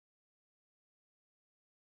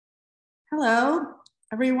Hello,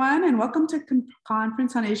 everyone, and welcome to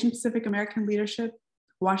Conference on Asian Pacific American Leadership,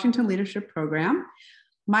 Washington Leadership Program.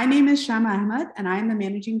 My name is Shah, and I am the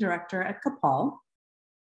Managing Director at CAPAL.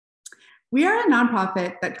 We are a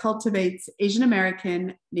nonprofit that cultivates Asian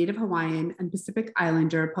American, Native Hawaiian, and Pacific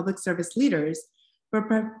Islander public service leaders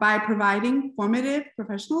by providing formative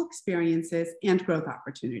professional experiences and growth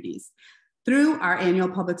opportunities through our annual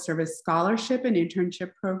public service scholarship and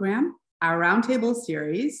internship program, our roundtable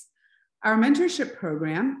series, our mentorship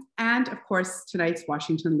program, and of course, tonight's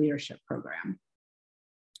Washington Leadership Program.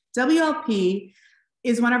 WLP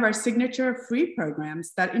is one of our signature free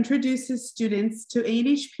programs that introduces students to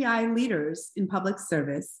AANHPI leaders in public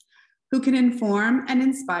service who can inform and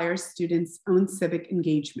inspire students' own civic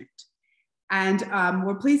engagement. And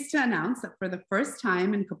we're pleased to announce that for the first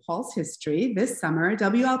time in CAPAL's history, this summer,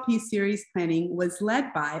 WLP series planning was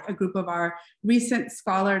led by a group of our recent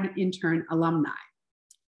scholar and intern alumni.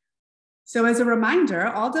 So as a reminder,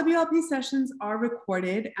 all WLP sessions are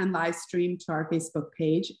recorded and live streamed to our Facebook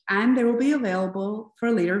page, and they will be available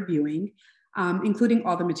for later viewing, including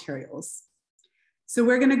all the materials. So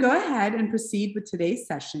we're gonna go ahead and proceed with today's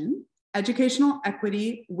session, Educational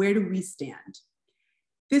Equity, Where Do We Stand?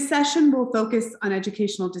 This session will focus on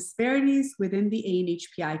educational disparities within the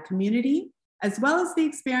AANHPI community, as well as the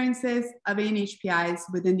experiences of AANHPIs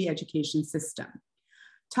within the education system.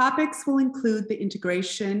 Topics will include the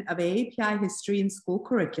integration of AAPI history in school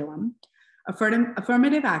curriculum,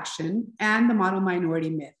 affirmative action, and the model minority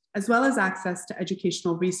myth, as well as access to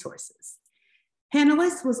educational resources.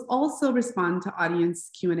 Panelists will also respond to audience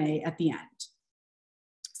Q&A at the end.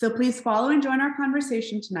 So please follow and join our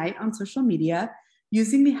conversation tonight on social media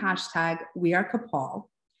using the hashtag #WeAreCapal.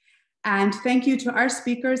 And thank you to our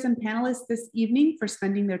speakers and panelists this evening for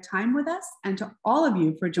spending their time with us, and to all of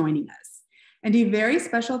you for joining us. And a very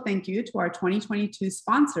special thank you to our 2022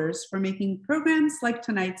 sponsors for making programs like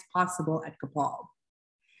tonight's possible at CAPAL.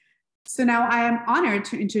 So now I am honored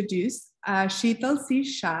to introduce Shital C.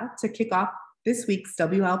 Shah to kick off this week's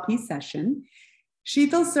WLP session.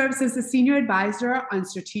 Shital serves as the Senior Advisor on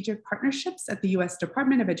Strategic Partnerships at the U.S.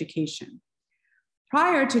 Department of Education.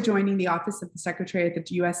 Prior to joining the Office of the Secretary at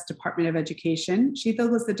the U.S. Department of Education,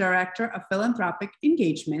 Shital was the Director of Philanthropic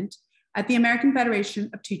Engagement at the American Federation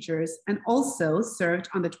of Teachers, and also served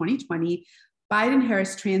on the 2020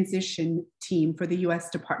 Biden-Harris transition team for the US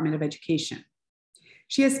Department of Education.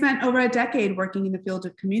 She has spent over a decade working in the field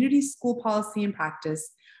of community school policy and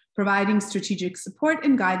practice, providing strategic support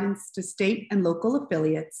and guidance to state and local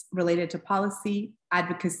affiliates related to policy,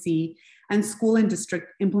 advocacy, and school and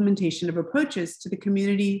district implementation of approaches to the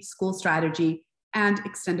community school strategy and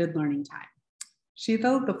extended learning time.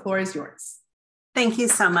 Shital, the floor is yours. Thank you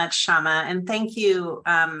so much, Shama, and thank you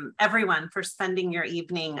everyone for spending your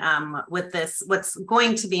evening with this, what's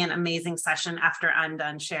going to be an amazing session after I'm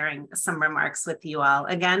done sharing some remarks with you all.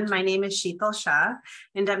 Again, my name is Shital Shah,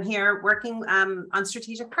 and I'm here working on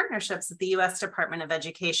strategic partnerships at the U.S. Department of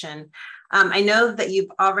Education. I know that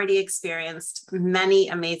you've already experienced many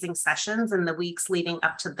amazing sessions in the weeks leading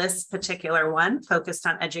up to this particular one focused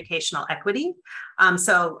on educational equity.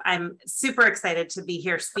 So I'm super excited to be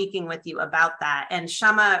here speaking with you about that. And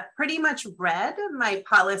Shama pretty much read my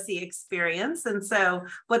policy experience. And so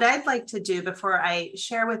what I'd like to do before I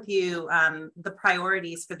share with you the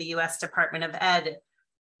priorities for the U.S. Department of Ed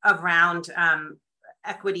around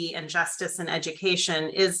equity and justice in education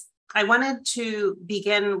is I wanted to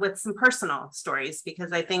begin with some personal stories,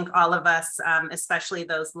 because I think all of us, especially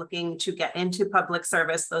those looking to get into public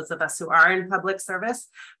service, those of us who are in public service,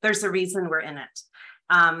 there's a reason we're in it.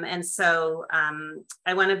 And so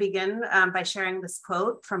I want to begin by sharing this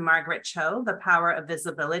quote from Margaret Cho: "The power of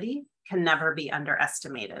visibility can never be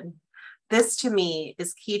underestimated." This, to me,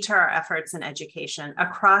 is key to our efforts in education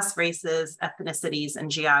across races, ethnicities, and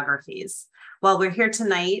geographies. While we're here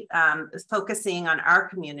tonight focusing on our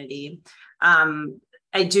community,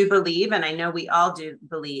 I do believe, and I know we all do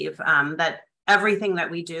believe, that everything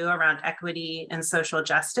that we do around equity and social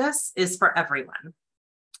justice is for everyone.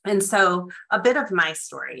 And so a bit of my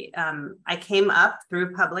story. I came up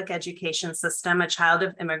through public education system, a child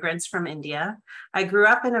of immigrants from India. I grew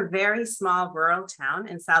up in a very small rural town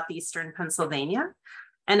in southeastern Pennsylvania.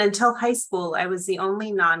 And until high school, I was the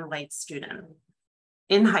only non-white student.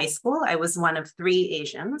 In high school, I was one of 3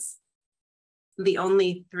 Asians. The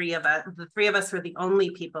three of us were the only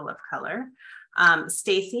people of color.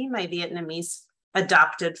 Stacy, my Vietnamese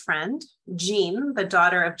adopted friend, Jean, the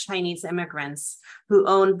daughter of Chinese immigrants who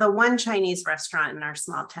owned the one Chinese restaurant in our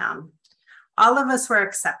small town. All of us were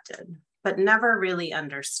accepted, but never really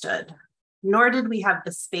understood, nor did we have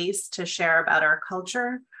the space to share about our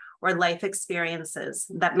culture or life experiences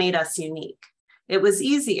that made us unique. It was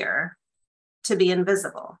easier to be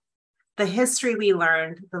invisible. The history we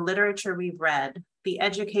learned, the literature we read, the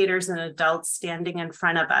educators and adults standing in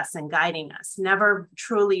front of us and guiding us never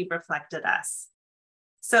truly reflected us.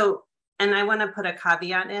 So, and I want to put a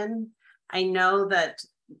caveat in. I know that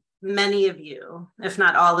many of you, if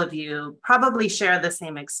not all of you, probably share the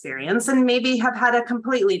same experience and maybe have had a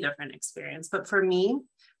completely different experience. But for me,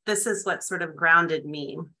 this is what sort of grounded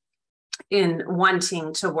me in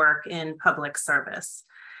wanting to work in public service.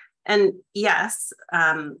 And yes,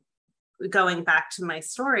 going back to my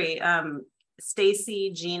story,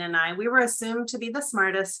 Stacy, Jean, and I, we were assumed to be the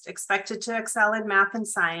smartest, expected to excel in math and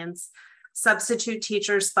science. Substitute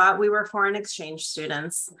teachers thought we were foreign exchange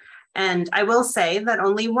students. And I will say that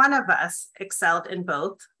only one of us excelled in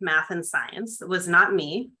both math and science. It was not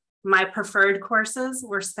me. My preferred courses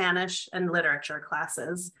were Spanish and literature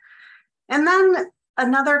classes. And then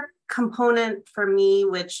another component for me,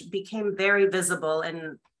 which became very visible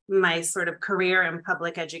in my sort of career in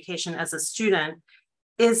public education as a student,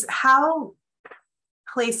 is how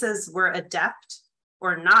places were adept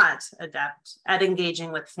or not adept at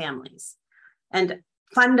engaging with families. And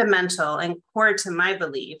fundamental and core to my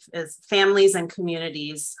belief is families and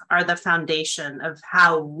communities are the foundation of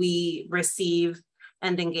how we receive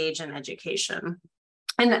and engage in education.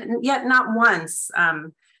 And yet not once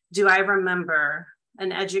do I remember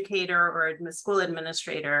an educator or a school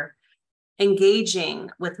administrator engaging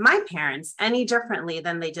with my parents any differently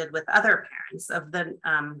than they did with other parents of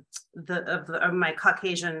my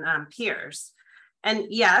Caucasian peers. And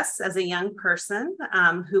yes, as a young person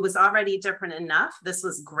who was already different enough, this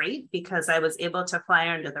was great because I was able to fly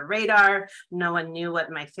under the radar. No one knew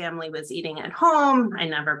what my family was eating at home. I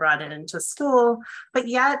never brought it into school. But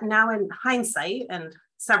yet now in hindsight, and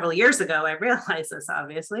several years ago, I realized this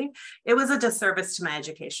obviously, it was a disservice to my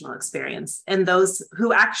educational experience. And those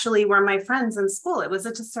who actually were my friends in school, it was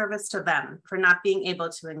a disservice to them for not being able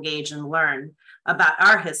to engage and learn about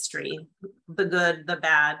our history, the good, the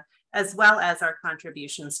bad, as well as our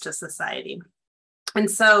contributions to society. And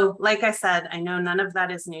so, like I said, I know none of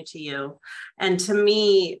that is new to you. And to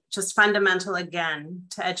me, just fundamental again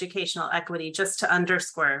to educational equity, just to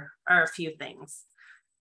underscore are a few things.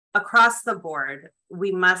 Across the board,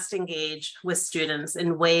 we must engage with students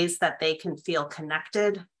in ways that they can feel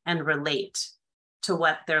connected and relate to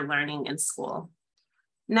what they're learning in school.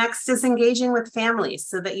 Next is engaging with families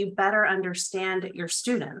so that you better understand your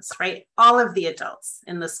students, right? All of the adults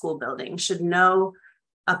in the school building should know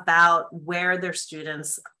about where their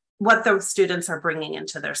students, what the students are bringing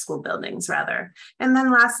into their school buildings rather. And then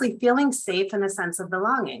lastly, feeling safe and a sense of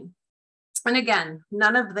belonging. And again,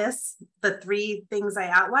 none of this, the three things I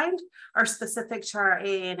outlined, are specific to our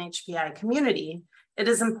AANHPI community. It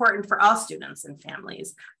is important for all students and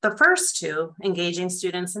families. The first two, engaging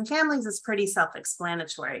students and families, is pretty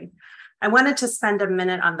self-explanatory. I wanted to spend a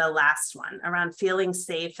minute on the last one, around feeling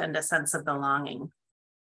safe and a sense of belonging.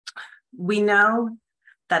 We know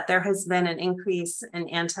that there has been an increase in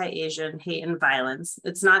anti-Asian hate and violence.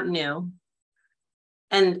 It's not new.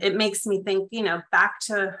 And it makes me think, back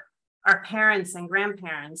to our parents and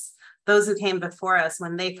grandparents, those who came before us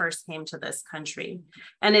when they first came to this country.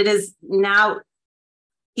 And it is now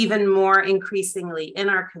even more increasingly in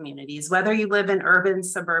our communities, whether you live in urban,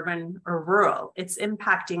 suburban, or rural, it's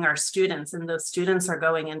impacting our students, and those students are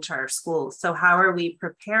going into our schools. So how are we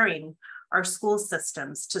preparing our school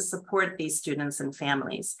systems to support these students and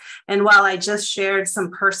families? And while I just shared some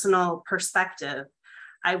personal perspective,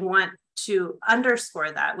 I want to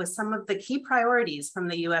underscore that with some of the key priorities from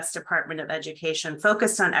the U.S. Department of Education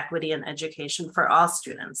focused on equity in education for all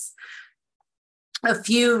students. A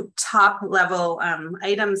few top level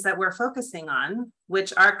items that we're focusing on,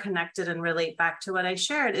 which are connected and relate back to what I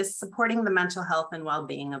shared, is supporting the mental health and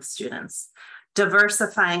well-being of students,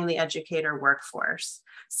 diversifying the educator workforce,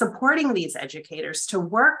 supporting these educators to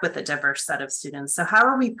work with a diverse set of students. So how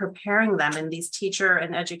are we preparing them in these teacher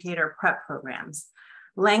and educator prep programs?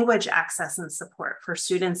 Language access and support for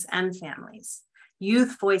students and families,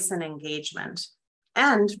 youth voice and engagement,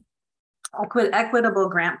 and equitable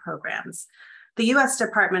grant programs. The U.S.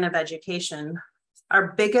 Department of Education,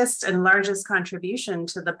 our biggest and largest contribution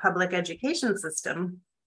to the public education system,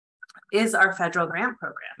 is our federal grant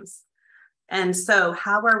programs. And so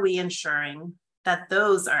how are we ensuring that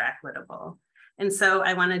those are equitable? And so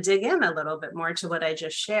I want to dig in a little bit more to what I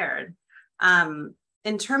just shared.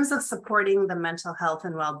 In terms of supporting the mental health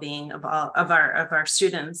and well-being of our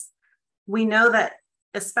students, we know that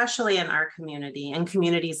especially in our community and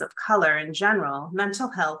communities of color in general,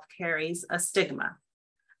 mental health carries a stigma.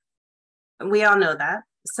 We all know that.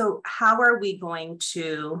 So how are we going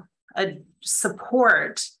to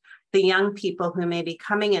support the young people who may be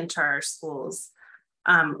coming into our schools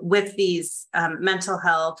with these mental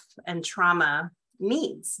health and trauma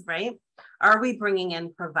needs, right? Are we bringing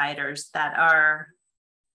in providers that are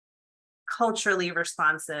culturally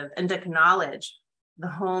responsive and acknowledge the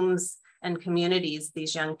homes and communities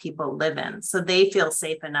these young people live in, so they feel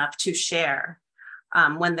safe enough to share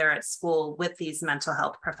when they're at school with these mental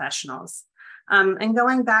health professionals? And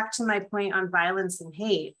going back to my point on violence and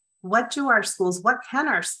hate, what can our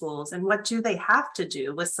schools, and what do they have to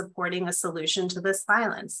do with supporting a solution to this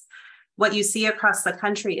violence? What you see across the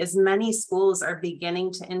country is many schools are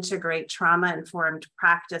beginning to integrate trauma-informed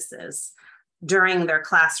practices during their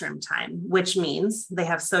classroom time, which means they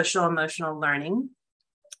have social emotional learning.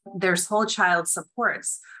 There's whole child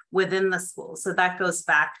supports within the school. So that goes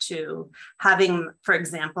back to having, for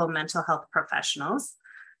example, mental health professionals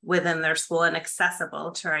within their school and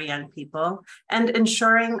accessible to our young people, and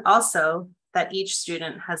ensuring also that each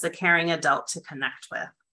student has a caring adult to connect with.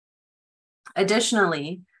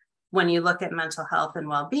 Additionally, when you look at mental health and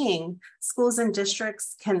well-being, schools and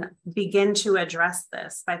districts can begin to address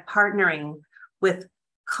this by partnering with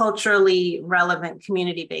culturally relevant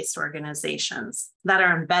community-based organizations that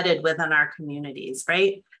are embedded within our communities,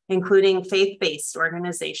 right? Including faith-based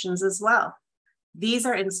organizations as well. These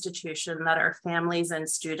are institutions that our families and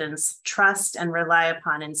students trust and rely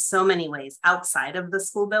upon in so many ways outside of the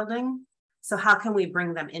school building. So how can we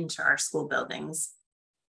bring them into our school buildings?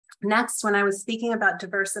 Next, when I was speaking about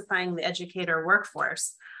diversifying the educator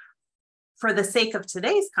workforce, for the sake of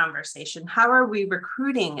today's conversation, how are we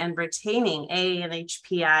recruiting and retaining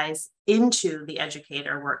AANHPIs into the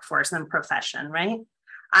educator workforce and profession, right?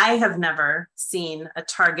 I have never seen a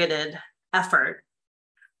targeted effort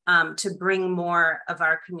to bring more of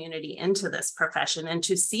our community into this profession and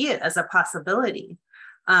to see it as a possibility.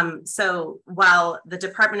 So while the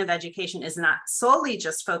Department of Education is not solely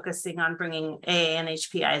just focusing on bringing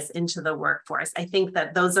AANHPIs into the workforce, I think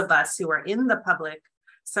that those of us who are in the public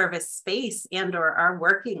service space and or are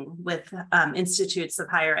working with institutes of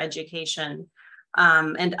higher education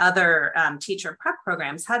and other teacher prep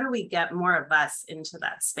programs, how do we get more of us into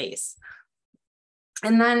that space?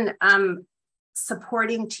 And then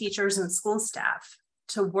supporting teachers and school staff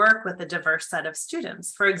to work with a diverse set of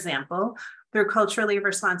students, for example, through culturally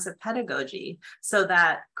responsive pedagogy, so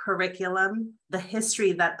that curriculum, the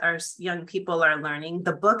history that our young people are learning,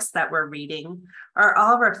 the books that we're reading are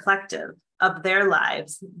all reflective of their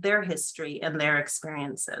lives, their history, and their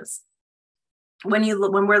experiences. When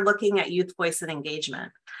we're looking at youth voice and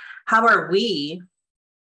engagement, how are we,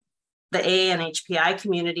 the AANHPI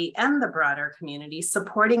community and the broader community,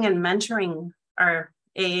 supporting and mentoring our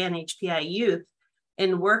AANHPI youth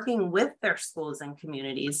in working with their schools and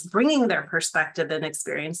communities, bringing their perspective and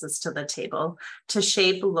experiences to the table to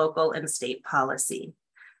shape local and state policy?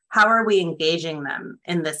 How are we engaging them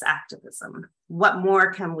in this activism? What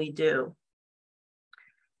more can we do?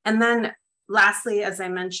 And then lastly, as I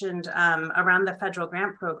mentioned, around the federal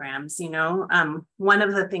grant programs, one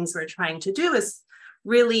of the things we're trying to do is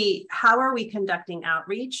really, how are we conducting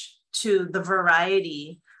outreach to the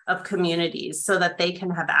variety of communities so that they can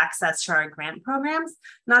have access to our grant programs,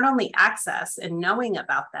 not only access and knowing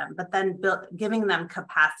about them, but then giving them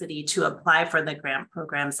capacity to apply for the grant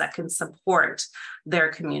programs that can support their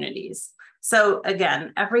communities. So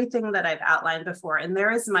again, everything that I've outlined before, and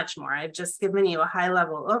there is much more, I've just given you a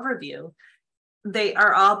high-level overview, they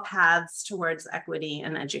are all paths towards equity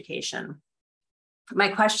and education. My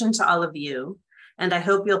question to all of you, and I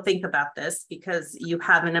hope you'll think about this because you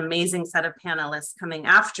have an amazing set of panelists coming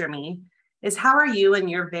after me, is how are you in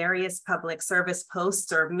your various public service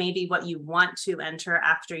posts, or maybe what you want to enter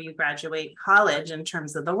after you graduate college in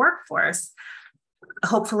terms of the workforce?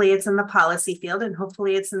 Hopefully it's in the policy field and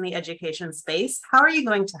hopefully it's in the education space. How are you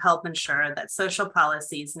going to help ensure that social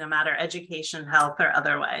policies, no matter education, health, or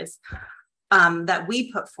otherwise, that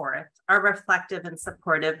we put forth are reflective and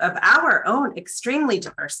supportive of our own extremely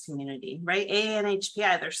diverse community, right?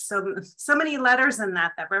 AANHPI, there's so many letters in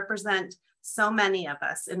that represent so many of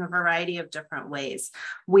us in a variety of different ways.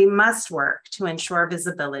 We must work to ensure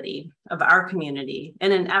visibility of our community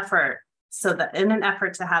in an effort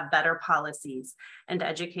to have better policies and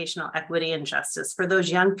educational equity and justice for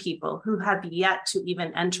those young people who have yet to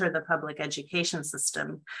even enter the public education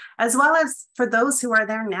system, as well as for those who are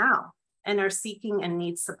there now and are seeking and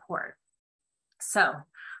need support. So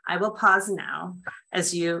I will pause now,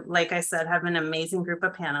 as you, like I said, have an amazing group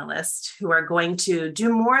of panelists who are going to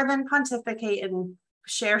do more than pontificate and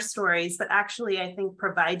share stories, but actually, I think,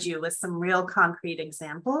 provide you with some real concrete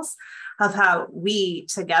examples of how we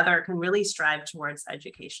together can really strive towards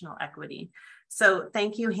educational equity. So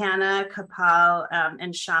thank you, Hannah, CAPAL,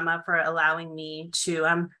 and Shama for allowing me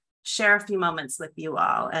to share a few moments with you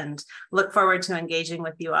all, and look forward to engaging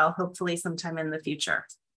with you all, hopefully sometime in the future.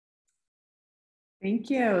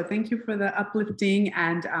 Thank you. Thank you for the uplifting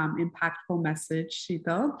and impactful message,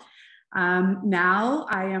 Shital. Now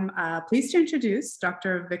I am pleased to introduce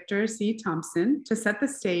Dr. Victor C. Thompson to set the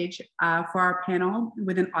stage for our panel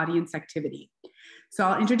with an audience activity. So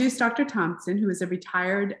I'll introduce Dr. Thompson, who is a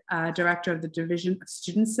retired director of the Division of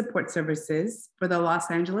Student Support Services for the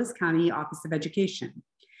Los Angeles County Office of Education.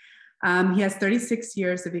 He has 36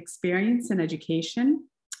 years of experience in education.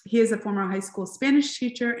 He is a former high school Spanish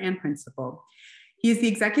teacher and principal. He is the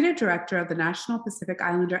executive director of the National Pacific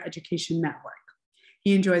Islander Education Network.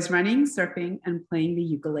 He enjoys running, surfing, and playing the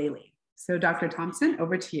ukulele. So Dr. Thompson,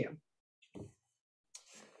 over to you.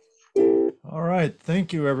 All right,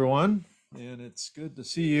 thank you everyone. And it's good to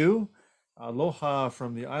see you. Aloha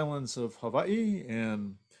from the islands of Hawaii,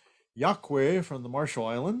 and Yakwe from the Marshall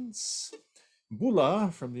Islands,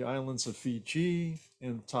 Bula from the islands of Fiji,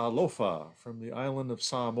 and Talofa from the island of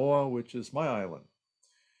Samoa, which is my island.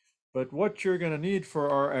 But what you're going to need for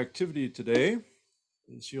our activity today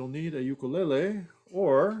is you'll need a ukulele,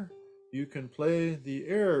 or you can play the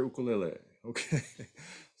air ukulele. Okay,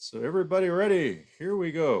 so everybody ready? Here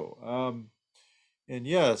we go. And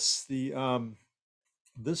yes,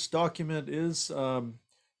 this document is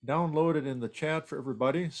downloaded in the chat for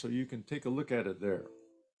everybody, so you can take a look at it there.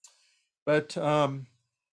 But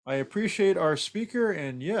I appreciate our speaker,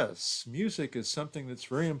 and yes, music is something that's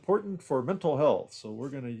very important for mental health, so we're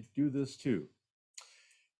going to do this too.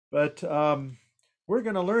 But we're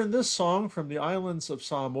going to learn this song from the islands of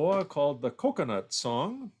Samoa called the Coconut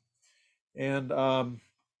Song. And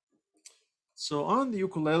so on the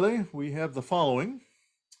ukulele, we have the following.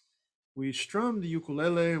 We strum the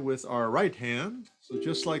ukulele with our right hand, so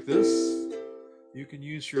just like this. You can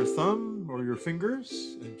use your thumb or your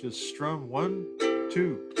fingers and just strum 1,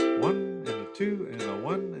 2, 1 and a 2 and a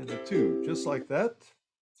 1 and a 2, just like that.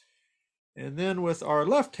 And then with our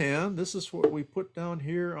left hand, this is what we put down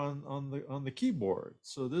here on the keyboard.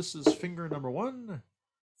 So this is finger number 1,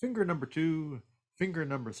 finger number 2, finger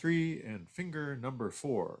number 3, and finger number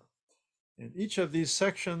 4. And each of these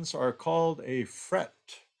sections are called a fret.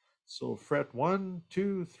 So fret 1,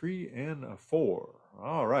 2, 3, and a 4.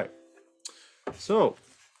 All right. So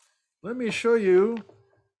let me show you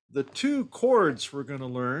the 2 chords we're going to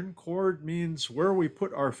learn. Chord means where we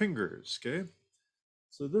put our fingers, okay?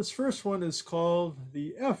 So this first one is called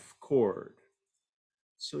the F chord.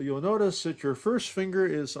 So you'll notice that your first finger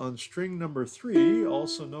is on string number 3,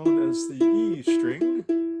 also known as the E string.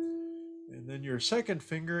 And then your second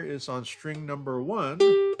finger is on string number 1,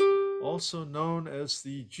 also known as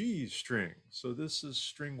the G string. So this is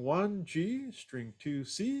string 1, G, string 2,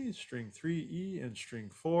 C, string 3, E, and string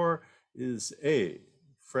 4 is A.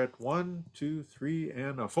 Fret 1, 2, 3,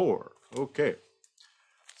 and a 4. Okay.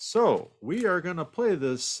 So we are going to play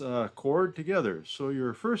this chord together. So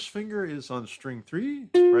your first finger is on string 3,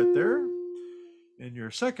 right there. And your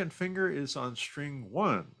second finger is on string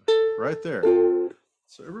 1, right there.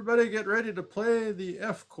 So everybody get ready to play the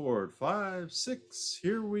F chord. 5, 6,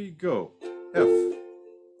 here we go. F.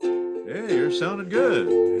 Hey, you're sounding good.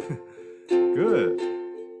 Good.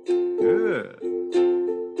 Good.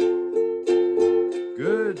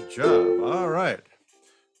 Good job. All right.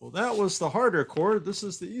 Well, that was the harder chord. This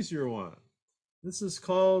is the easier one. This is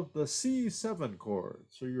called the C7 chord.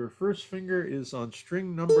 So your first finger is on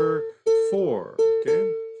string number 4,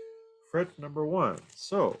 okay? Fret number 1.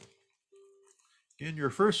 So again, your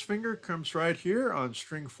first finger comes right here on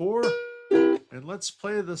string 4, and let's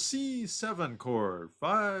play the C7 chord.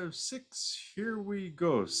 5, 6, here we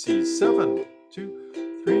go. C7,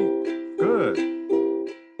 2, 3, good.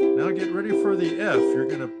 Now get ready for the F. You're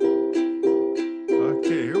gonna,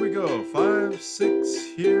 okay, here we go. 5, 6,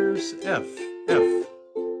 here's F, F.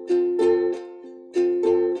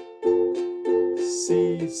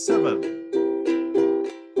 C7.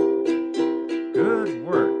 Good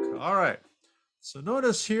work. All right. So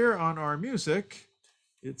notice here on our music,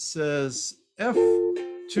 it says F,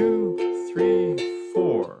 2, 3,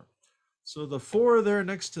 4. So the 4 there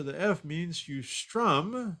next to the F means you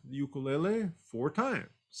strum the ukulele 4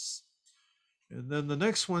 times. And then the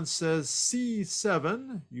next one says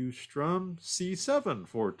C7, you strum C7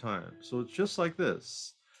 4 times. So it's just like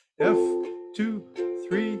this. F, 2,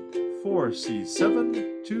 3, 4,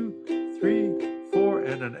 C7, 2, 3, 4,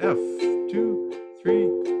 and an F, 2,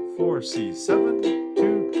 3, 4, C7,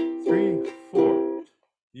 2, 3, 4.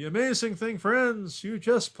 The amazing thing, friends, you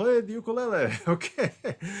just played the ukulele. Okay,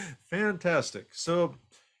 fantastic. So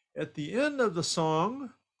at the end of the song,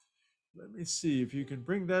 let me see if you can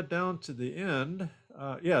bring that down to the end.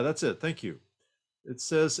 Yeah, that's it. Thank you. It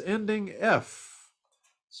says ending F.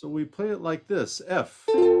 So we play it like this, F.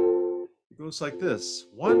 It goes like this,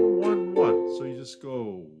 1, 1, 1. So you just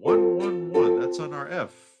go 1, 1, 1. That's on our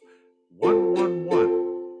F. 1, 1,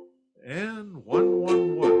 1. And 1,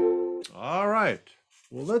 1, 1. All right.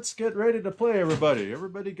 Well, let's get ready to play, everybody.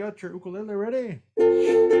 Everybody got your ukulele ready?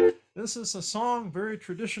 This is a song very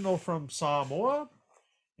traditional from Samoa,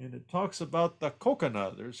 and it talks about the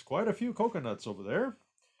coconut. There's quite a few coconuts over there.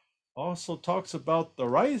 Also talks about the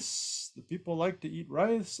rice. The people like to eat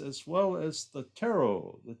rice, as well as the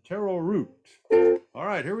taro root. All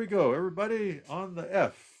right, here we go. Everybody on the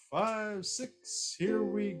F. 5, 6, here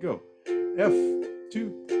we go. F,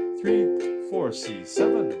 2, 3, 4, C,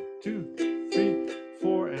 7, 2, 3,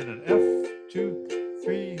 4, and an F, 2,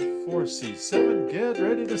 3, 4, C, 7. Get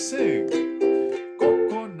ready to sing.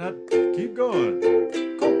 Coconut, keep going.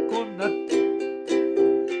 Coconut,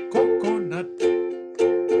 coconut,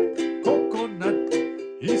 coconut.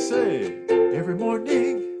 He say, every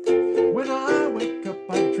morning when I wake up,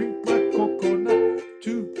 I drink my coconut.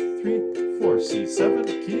 2, 3, 4, C, 7.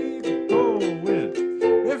 Keep going.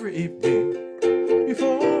 Every evening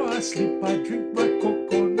before I sleep, I drink my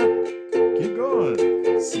coconut. Keep going.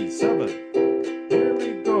 C7. Here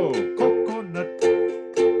we go. Coconut.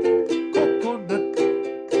 Coconut.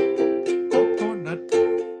 Coconut.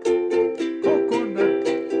 Coconut.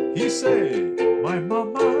 He say, my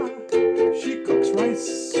mama, she cooks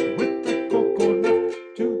rice with the coconut.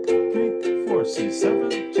 2, 3, 4,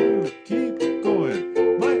 C7. 2. Keep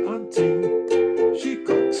going. My auntie, she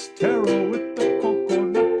cooks taro with the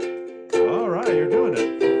coconut. All right, you're doing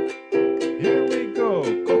it. Here we go.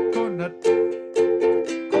 Coconut.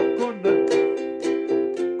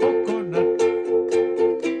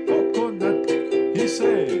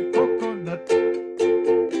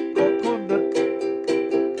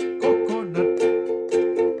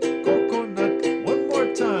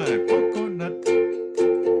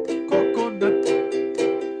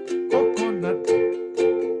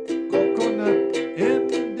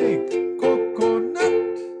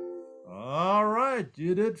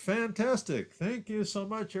 Fantastic. Thank you so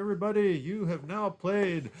much, everybody. You have now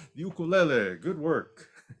played the ukulele. Good work.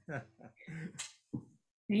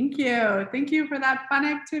 Thank you. Thank you for that fun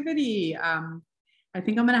activity. I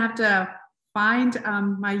think I'm going to have to find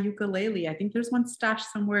my ukulele. I think there's one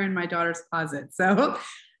stashed somewhere in my daughter's closet. So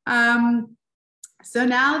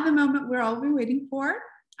now the moment we're all been waiting for.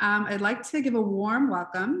 I'd like to give a warm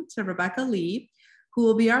welcome to Rebecca Lee, who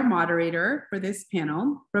will be our moderator for this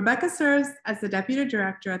panel. Rebecca serves as the Deputy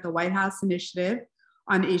Director at the White House Initiative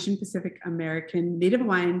on Asian Pacific American, Native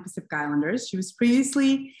Hawaiian Pacific Islanders. She was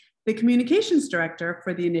previously the Communications Director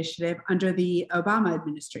for the initiative under the Obama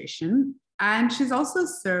administration. And she's also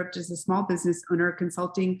served as a small business owner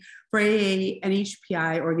consulting for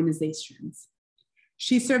AANHPI organizations.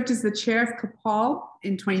 She served as the chair of CAPAL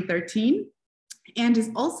in 2013 and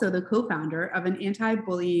is also the co-founder of an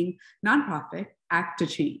anti-bullying nonprofit, Act to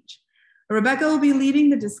Change. Rebecca will be leading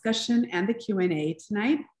the discussion and the Q&A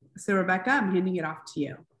tonight. So Rebecca, I'm handing it off to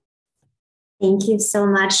you. Thank you so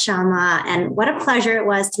much, Shama. And what a pleasure it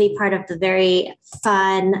was to be part of the very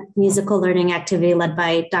fun musical learning activity led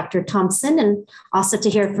by Dr. Thompson, and also to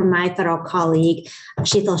hear from my federal colleague,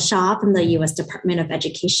 Shital Shah from the U.S. Department of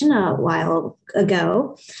Education a while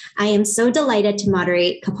ago. I am so delighted to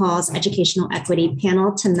moderate CAPAL's Educational Equity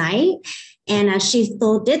panel tonight. And as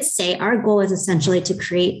Shital did say, our goal is essentially to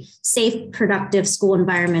create safe, productive school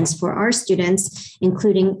environments for our students,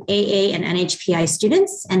 including AA and NHPI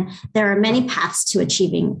students. And there are many paths to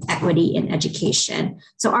achieving equity in education.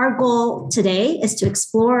 So our goal today is to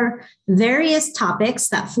explore various topics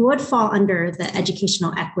that would fall under the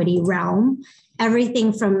educational equity realm,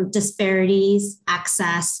 everything from disparities,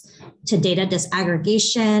 access, to data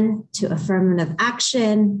disaggregation, to affirmative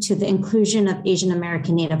action, to the inclusion of Asian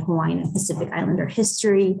American, Native Hawaiian, and Pacific Islander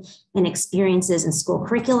history and experiences in school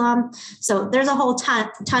curriculum. So there's a whole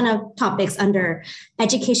ton of topics under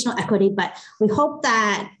educational equity, but we hope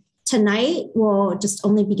that tonight we'll just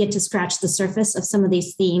only begin to scratch the surface of some of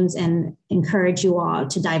these themes and encourage you all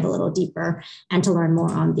to dive a little deeper and to learn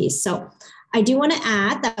more on these. So I do want to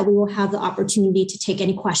add that we will have the opportunity to take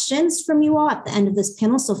any questions from you all at the end of this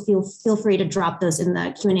panel, so feel free to drop those in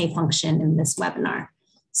the Q&A function in this webinar.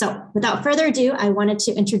 So without further ado, I wanted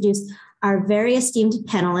to introduce our very esteemed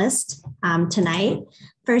panelists tonight.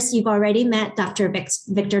 First, you've already met Dr.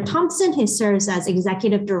 Victor Thompson, who serves as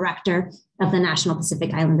Executive Director of the National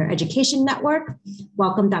Pacific Islander Education Network.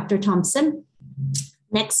 Welcome, Dr. Thompson.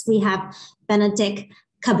 Next, we have Benetick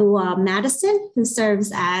Kabua Maddison, who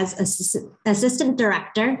serves as Assistant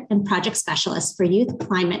Director and Project Specialist for Youth,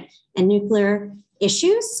 Climate, and Nuclear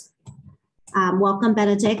Issues. Welcome,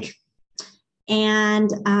 Benetick.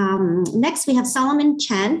 And next, we have Solomon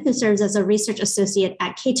Chen, who serves as a Research Associate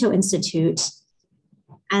at Cato Institute.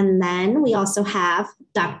 And then we also have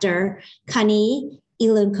Dr. Kani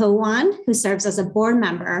Ilangovan, who serves as a board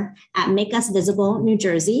member at Make Us Visible, New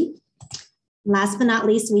Jersey. Last but not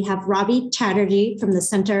least, we have Robbie Chatterjee from the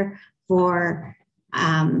Center for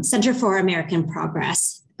American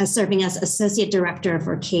Progress, serving as Associate Director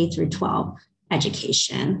for K through 12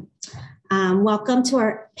 Education. Welcome to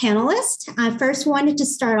our panelists. I first wanted to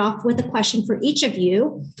start off with a question for each of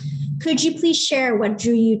you. Could you please share what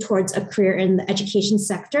drew you towards a career in the education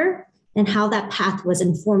sector and how that path was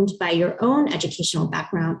informed by your own educational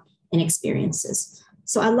background and experiences?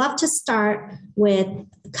 So I'd love to start with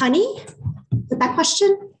Kani with that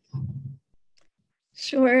question.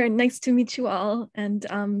 Sure, nice to meet you all. And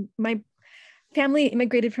my family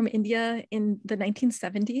immigrated from India in the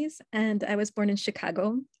 1970s, and I was born in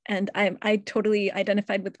Chicago. And I totally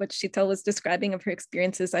identified with what Shital was describing of her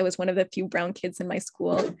experiences. I was one of the few brown kids in my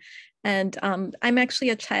school. And I'm actually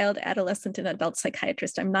a child, adolescent, and adult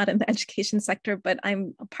psychiatrist. I'm not in the education sector, but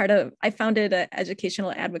I founded an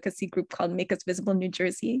educational advocacy group called Make Us Visible New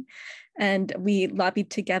Jersey. And we lobbied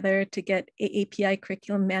together to get AAPI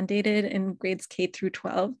curriculum mandated in grades K through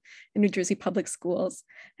 12 in New Jersey public schools.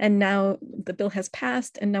 And now the bill has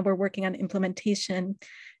passed, and now we're working on implementation.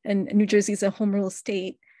 And New Jersey is a home rule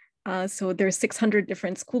state. So there's 600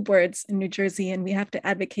 different school boards in New Jersey, and we have to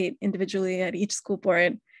advocate individually at each school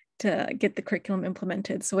board to get the curriculum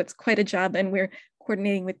implemented. So it's quite a job, and we're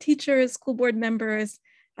coordinating with teachers, school board members.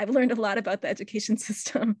 I've learned a lot about the education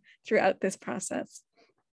system throughout this process.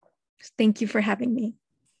 Thank you for having me.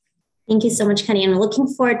 Thank you so much, Kani. I'm looking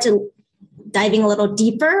forward to diving a little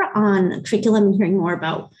deeper on curriculum and hearing more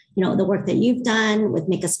about the work that you've done with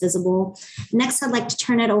Make Us Visible. Next, I'd like to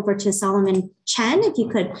turn it over to Solomon Chen. If you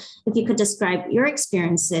could describe your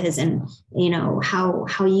experiences and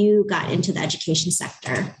how you got into the education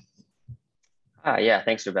sector. Yeah,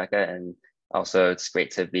 thanks, Rebecca. And also, it's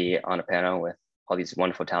great to be on a panel with all these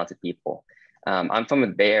wonderful, talented people. I'm from the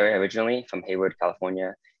Bay Area originally, from Hayward,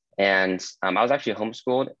 California. And I was actually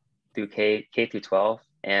homeschooled through K through 12.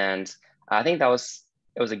 And I think it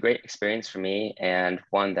was a great experience for me, and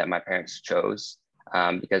one that my parents chose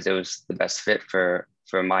because it was the best fit for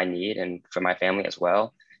my need and for my family as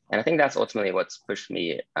well. And I think that's ultimately what's pushed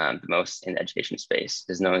me the most in the education space,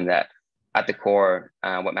 is knowing that at the core,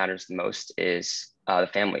 what matters the most is the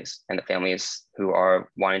families, and the families who are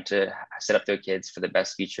wanting to set up their kids for the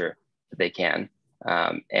best future that they can.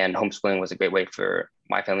 And homeschooling was a great way for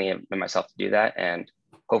my family and myself to do that. And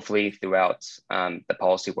hopefully throughout the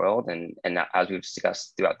policy world, and as we've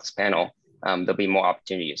discussed throughout this panel, there'll be more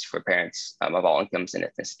opportunities for parents of all incomes and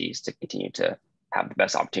ethnicities to continue to have the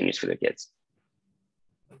best opportunities for their kids.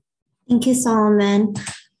 Thank you, Solomon.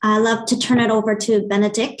 I'd love to turn it over to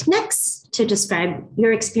Benetick next to describe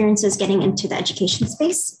your experiences getting into the education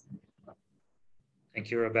space. Thank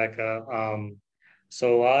you, Rebecca.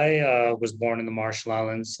 So I was born in the Marshall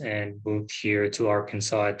Islands and moved here to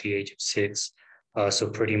Arkansas at the age of 6. So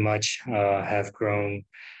pretty much have grown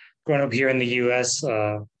up here in the US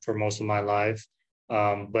for most of my life.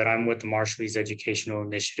 But I'm with the Marshallese Educational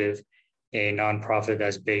Initiative, a nonprofit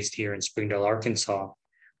that's based here in Springdale, Arkansas,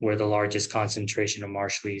 where the largest concentration of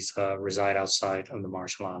Marshallese reside outside of the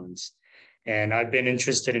Marshall Islands. And I've been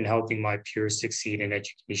interested in helping my peers succeed in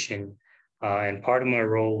education. And part of my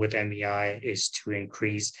role with MEI is to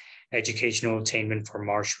increase educational attainment for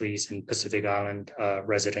Marshallese and Pacific Island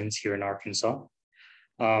residents here in Arkansas.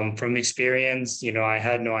 From experience, I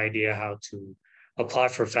had no idea how to apply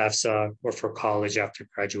for FAFSA or for college after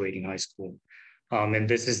graduating high school. And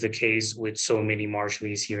this is the case with so many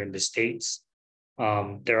Marshallese here in the States.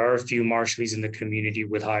 There are a few Marshallese in the community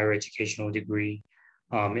with higher educational degree.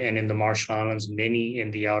 And in the Marshall Islands, many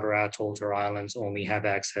in the outer atolls or islands only have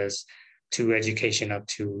access to education up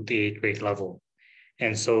to the 8th grade level.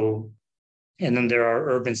 And then there are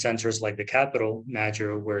urban centers like the capital,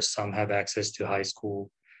 Major, where some have access to high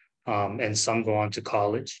school and some go on to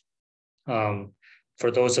college.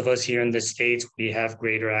 For those of us here in the States, we have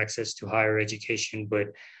greater access to higher education, but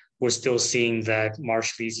we're still seeing that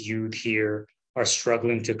Marshallese youth here are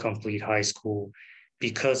struggling to complete high school.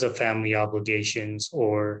 because of family obligations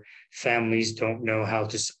or families don't know how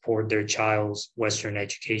to support their child's Western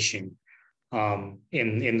education.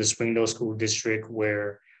 In the Springdale School District,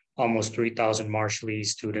 where almost 3,000 Marshallese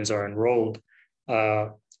students are enrolled,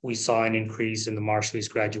 we saw an increase in the Marshallese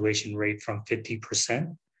graduation rate from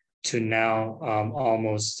 50% to now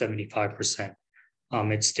almost 75%.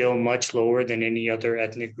 It's still much lower than any other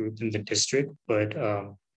ethnic group in the district, but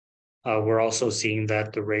we're also seeing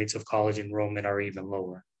that the rates of college enrollment are even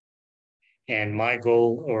lower. And my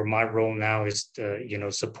goal or my role now is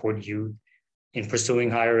to, support youth in pursuing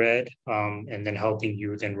higher ed, and then helping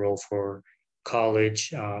youth enroll for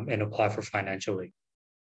college and apply for financial aid.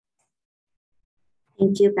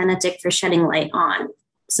 Thank you, Benetick, for shedding light on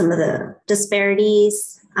some of the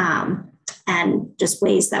disparities and just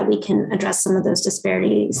ways that we can address some of those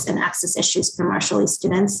disparities and access issues for Marshallese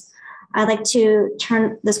students. I'd like to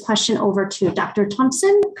turn this question over to Dr.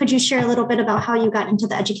 Thompson. Could you share a little bit about how you got into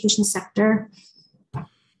the education sector?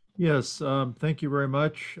 Yes, thank you very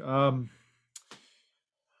much.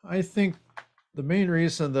 I think the main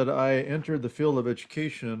reason that I entered the field of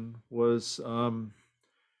education was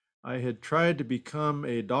I had tried to become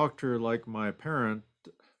a doctor like my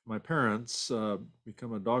parents,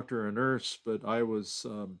 become a doctor or nurse, but I was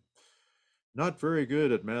not very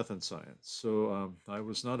good at math and science. So I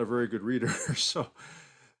was not a very good reader.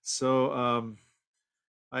 So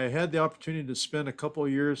I had the opportunity to spend a couple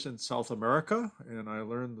of years in South America, and I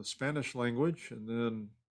learned the Spanish language, and then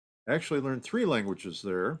actually learned 3 languages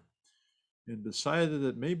there, and decided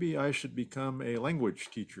that maybe I should become a language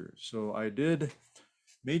teacher. So I did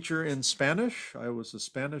major in Spanish. I was a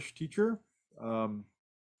Spanish teacher.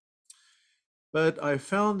 But I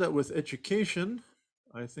found that with education,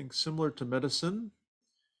 I think similar to medicine,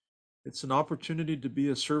 it's an opportunity to be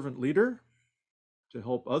a servant leader, to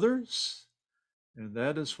help others. And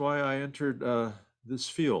that is why I entered this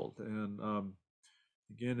field. And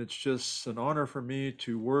again, it's just an honor for me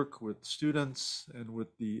to work with students and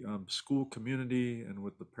with the school community and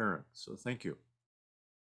with the parents. So thank you.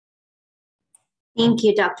 Thank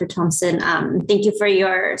you, Dr. Thompson. Thank you for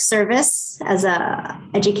your service as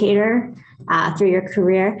an educator through your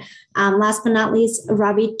career. Last but not least,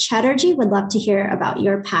 Ravi Chatterjee, would love to hear about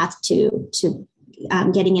your path to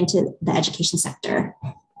getting into the education sector.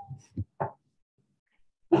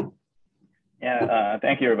 Yeah,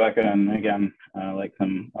 thank you, Rebecca. And again, like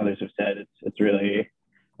some others have said, it's really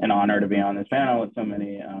an honor to be on this panel with so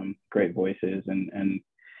many great voices and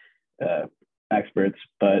experts.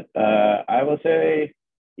 But I will say,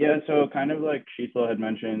 yeah, so kind of like Shital had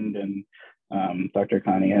mentioned and Dr.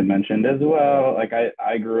 Kani had mentioned as well, like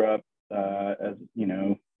I grew up as,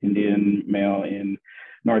 Indian male in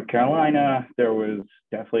North Carolina. There was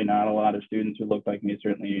definitely not a lot of students who looked like me,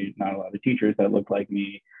 certainly not a lot of teachers that looked like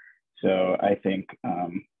me. So I think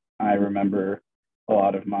I remember a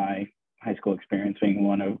lot of my high school experience being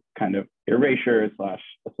one of kind of erasure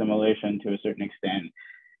 / assimilation to a certain extent.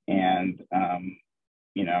 And,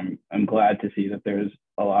 I'm glad to see that there's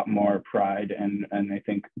a lot more pride and I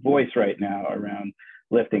think voice right now around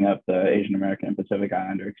lifting up the Asian American and Pacific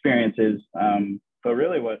Islander experiences. But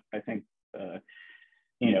really what I think,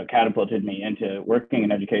 catapulted me into working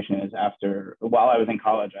in education is while I was in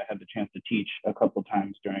college, I had the chance to teach a couple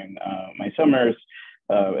times during my summers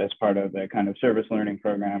as part of a kind of service learning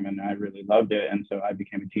program, and I really loved it. And so I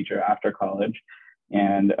became a teacher after college,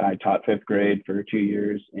 and I taught 5th grade for 2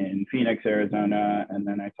 years in Phoenix, Arizona, and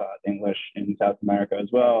then I taught English in South America as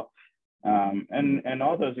well. And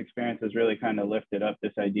all those experiences really kind of lifted up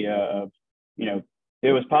this idea of,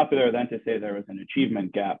 it was popular then to say there was an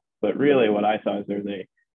achievement gap, but really what I saw is there's a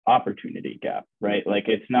opportunity gap, right? Like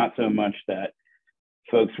it's not so much that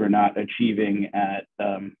folks were not achieving at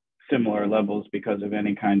similar levels because of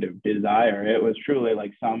any kind of desire. It was truly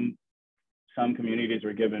like some communities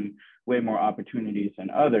were given way more opportunities than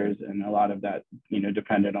others, and a lot of that,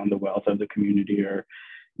 depended on the wealth of the community or,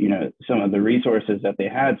 some of the resources that they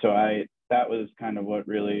had. So that was kind of what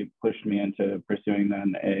really pushed me into pursuing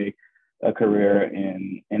then a career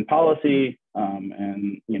in policy.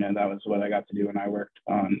 And, that was what I got to do when I worked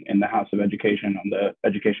in the House of Education on the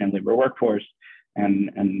Education and Labor Workforce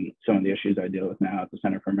and some of the issues I deal with now at the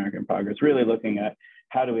Center for American Progress, really looking at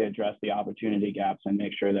how do we address the opportunity gaps and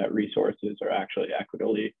make sure that resources are actually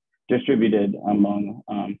equitably distributed among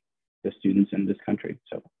the students in this country.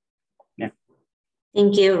 So, yeah.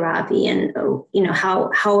 Thank you, Robbie. And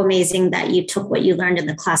how amazing that you took what you learned in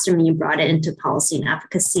the classroom and you brought it into policy and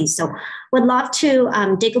advocacy. So would love to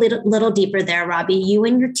dig a little deeper there, Robbie. You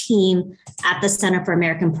and your team at the Center for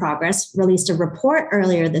American Progress released a report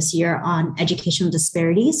earlier this year on educational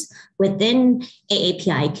disparities within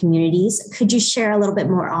AAPI communities. Could you share a little bit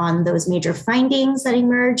more on those major findings that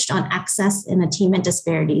emerged on access and attainment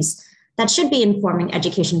disparities that should be informing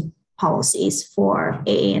education policies for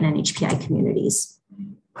AA and NHPI communities?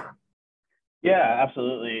 Yeah,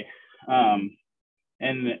 absolutely. And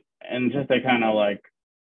just to kind of like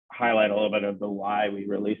highlight a little bit of the why we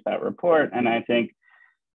released that report. And I think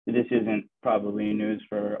this isn't probably news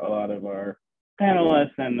for a lot of our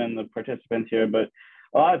panelists and then the participants here, but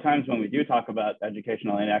a lot of times when we do talk about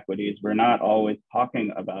educational inequities, we're not always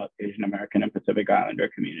talking about Asian American and Pacific Islander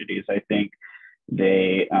communities. I think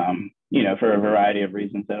they, for a variety of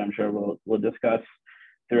reasons that I'm sure we'll discuss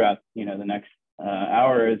throughout, the next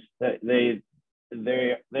hours, that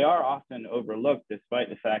they are often overlooked, despite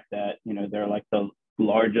the fact that they're like the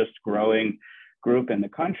largest growing group in the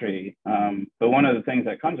country. But one of the things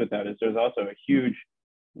that comes with that is there's also a huge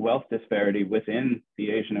wealth disparity within the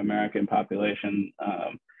Asian American population,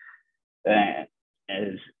 and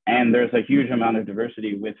there's a huge amount of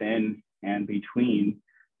diversity within and between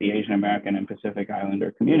the Asian American and Pacific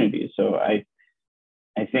Islander communities. So I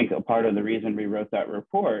think a part of the reason we wrote that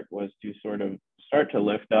report was to sort of start to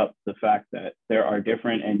lift up the fact that there are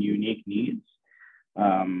different and unique needs,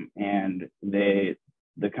 and the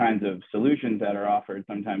kinds of solutions that are offered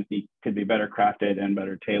sometimes could be better crafted and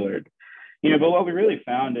better tailored. But what we really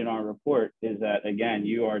found in our report is that, again,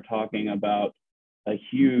 you are talking about a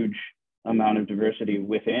huge amount of diversity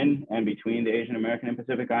within and between the Asian American and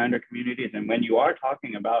Pacific Islander communities. And when you are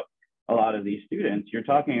talking about a lot of these students, you're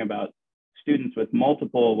talking about students with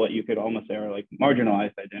multiple, what you could almost say are like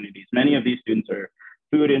marginalized identities. Many of these students are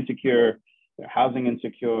food insecure, they're housing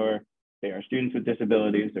insecure, they are students with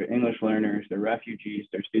disabilities, they're English learners, they're refugees,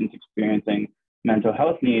 they're students experiencing mental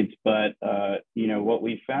health needs. But what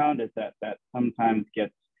we found is that sometimes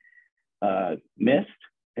gets missed,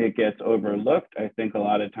 it gets overlooked. I think a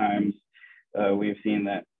lot of times we've seen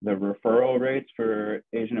that the referral rates for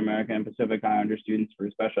Asian American and Pacific Islander students for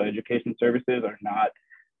special education services are not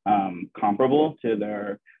comparable to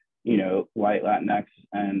their, white, Latinx,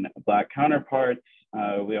 and Black counterparts.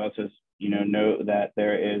 We also, know that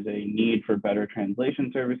there is a need for better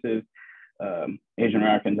translation services. Asian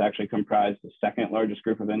Americans actually comprise the second largest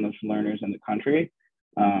group of English learners in the country.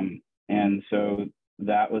 And so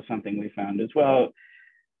that was something we found as well.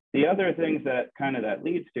 The other things that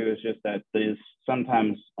leads to is just that there's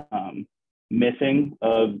sometimes missing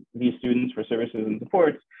of these students for services and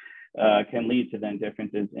supports can lead to then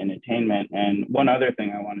differences in attainment. And one other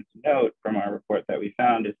thing I wanted to note from our report that we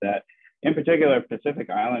found is that, in particular,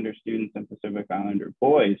 Pacific Islander students and Pacific Islander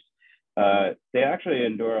boys, they actually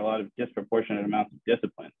endure a lot of disproportionate amounts of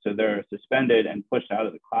discipline. So they're suspended and pushed out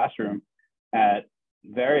of the classroom at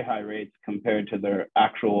very high rates compared to their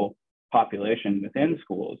actual population within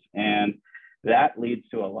schools. And that leads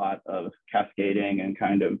to a lot of cascading and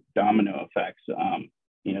kind of domino effects.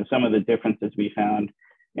 Some of the differences we found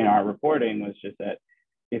in our reporting was just that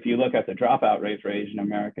if you look at the dropout rate for Asian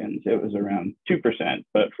Americans, it was around 2%,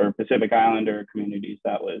 but for Pacific Islander communities,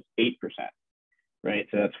 that was 8%, right?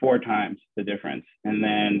 So that's 4 times the difference. And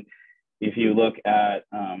then if you look at,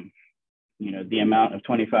 the amount of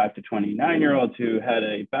 25 to 29-year-olds who had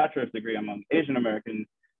a bachelor's degree among Asian American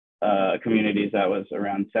communities, that was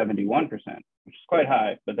around 71%, which is quite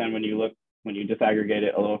high. But then when you disaggregate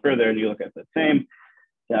it a little further and you look at the same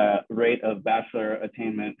rate of bachelor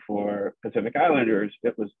attainment for Pacific Islanders,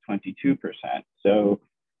 it was 22%. So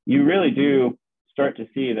you really do start to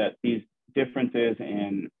see that these differences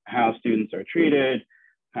in how students are treated,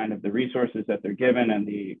 kind of the resources that they're given, and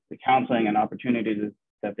the counseling and opportunities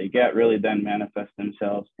that they get really then manifest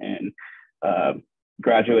themselves in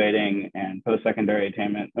graduating and post-secondary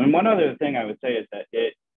attainment. And one other thing I would say is that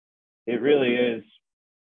it really is,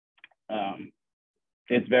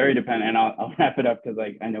 it's very dependent, and I'll wrap it up because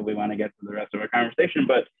I know we want to get to the rest of our conversation,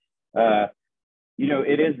 but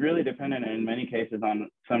it is really dependent in many cases on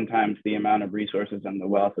sometimes the amount of resources and the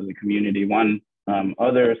wealth of the community. One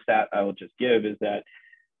other stat I will just give is that,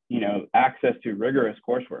 access to rigorous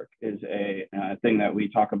coursework is a thing that we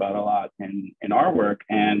talk about a lot in our work.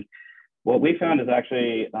 And what we found is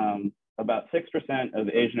actually about 6% of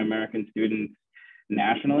Asian American students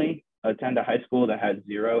nationally attend a high school that has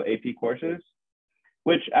 0 AP courses,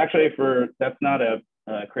 which actually that's not a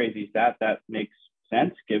crazy stat. That makes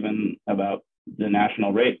sense given about the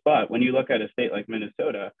national rate. But when you look at a state like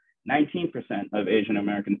Minnesota, 19% of Asian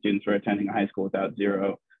American students were attending a high school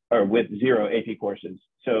with zero AP courses.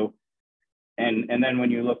 So, and then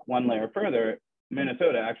when you look one layer further,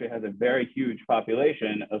 Minnesota actually has a very huge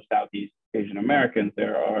population of Southeast Asian Americans.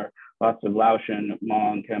 There are lots of Laotian,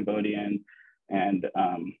 Hmong, Cambodian, and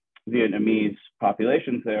Vietnamese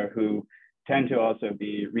populations there who tend to also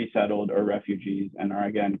be resettled or refugees and are,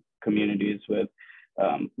 again, communities with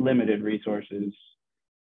limited resources.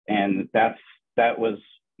 And that was,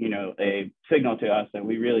 you know, a signal to us that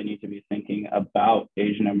we really need to be thinking about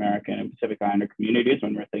Asian American and Pacific Islander communities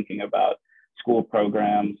when we're thinking about school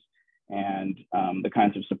programs and the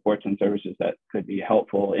kinds of supports and services that could be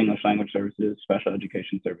helpful, English language services, special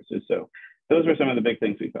education services. So those were some of the big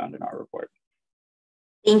things we found in our report.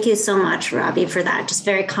 Thank you so much, Robbie, for that just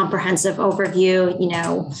very comprehensive overview. You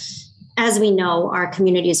know, as we know, our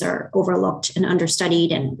communities are overlooked and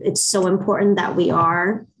understudied, and it's so important that we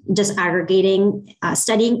are disaggregating,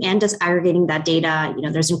 studying and disaggregating that data. You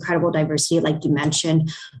know, there's incredible diversity, like you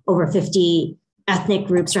mentioned, over 50 ethnic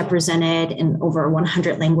groups represented in over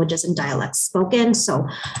 100 languages and dialects spoken. So,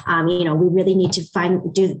 you know, we really need to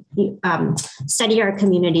study our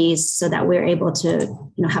communities so that we're able to,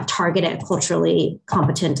 you know, have targeted, culturally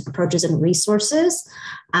competent approaches and resources.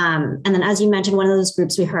 And then, as you mentioned, one of those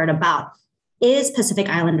groups we heard about is Pacific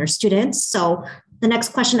Islander students. So the next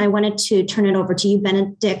question, I wanted to turn it over to you,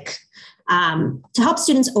 Benetick, to help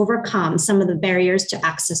students overcome some of the barriers to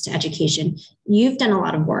access to education. You've done a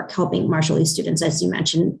lot of work helping Marshallese students, as you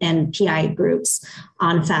mentioned, and PI groups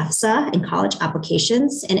on FAFSA and college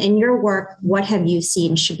applications. And in your work, what have you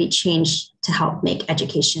seen should be changed to help make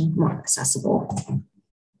education more accessible?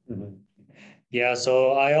 Mm-hmm. Yeah,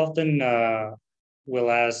 so I often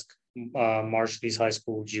will ask Marshallese high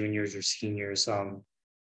school juniors or seniors,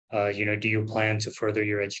 you know, do you plan to further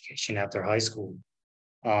your education after high school?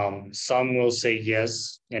 Some will say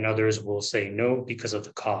yes, and others will say no because of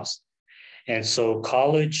the cost. And so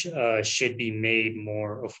college should be made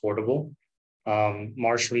more affordable.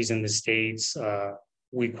 Marshallese in the States,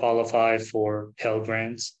 we qualify for Pell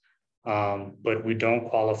Grants, but we don't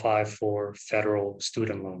qualify for federal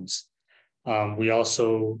student loans. We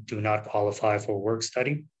also do not qualify for work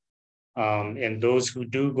study. And those who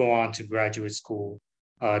do go on to graduate school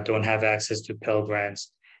don't have access to Pell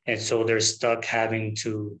Grants. And so they're stuck having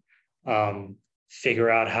to figure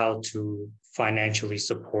out how to financially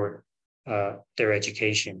support their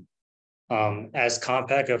education. As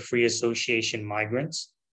Compact of Free Association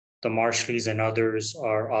migrants, the Marshallese and others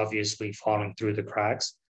are obviously falling through the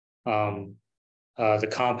cracks. The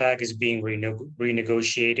compact is being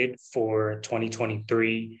renegotiated for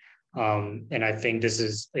 2023. And I think this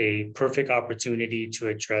is a perfect opportunity to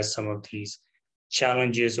address some of these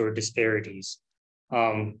challenges or disparities.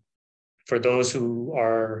 For those who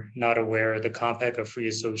are not aware, the Compact of Free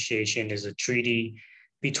Association is a treaty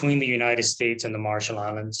between the United States and the Marshall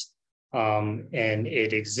Islands. And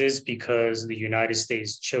it exists because the United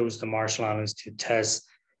States chose the Marshall Islands to test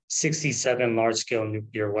 67 large-scale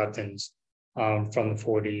nuclear weapons from the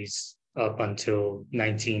 40s up until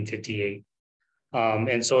 1958.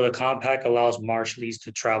 And so the compact allows Marshallese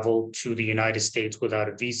to travel to the United States without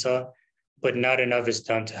a visa, but not enough is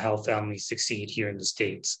done to help families succeed here in the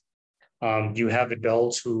States. You have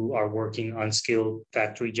adults who are working unskilled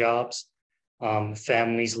factory jobs.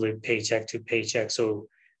 Families live paycheck to paycheck. So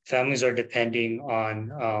families are depending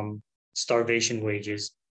on starvation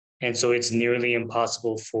wages. And so it's nearly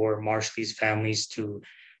impossible for Marshallese families to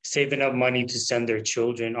save enough money to send their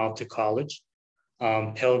children off to college.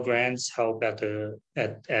 Pell Grants help at a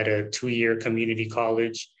 2-year community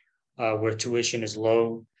college where tuition is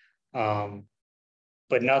low,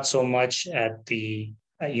 but not so much at a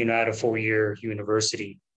 4-year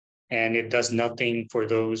university. And it does nothing for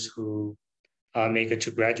those who make it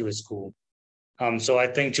to graduate school. So I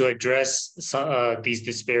think to address these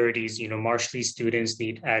disparities, Marshallese students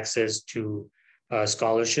need access to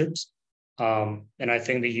scholarships. And I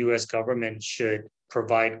think the US government should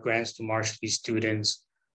provide grants to Marshallese students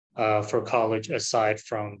for college aside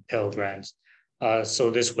from Pell Grants. So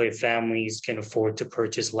this way families can afford to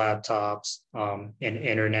purchase laptops and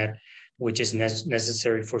internet, which is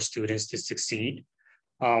necessary for students to succeed.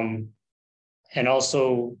 And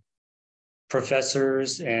also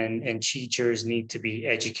professors and teachers need to be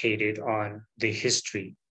educated on the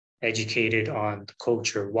history, educated on the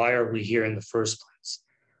culture. Why are we here in the first place?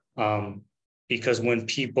 Because when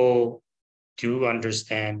people do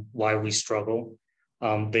understand why we struggle,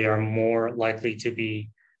 they are more likely to be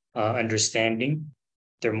understanding.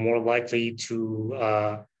 They're more likely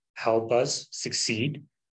to help us succeed.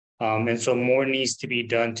 And so more needs to be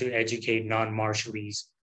done to educate non-Marshallese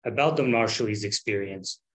about the Marshallese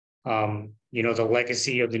experience. The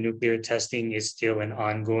legacy of the nuclear testing is still an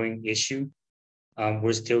ongoing issue.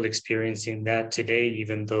 We're still experiencing that today,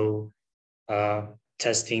 even though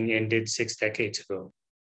testing ended 6 decades ago.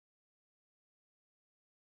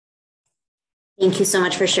 Thank you so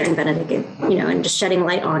much for sharing, Benedict, and just shedding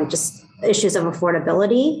light on just issues of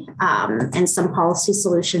affordability and some policy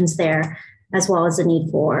solutions there, as well as the need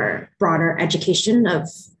for broader education of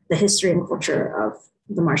the history and culture of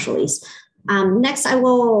the Marshallese. Next, I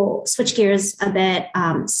will switch gears a bit.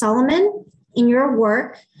 Solomon, in your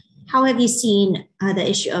work, how have you seen the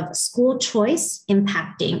issue of school choice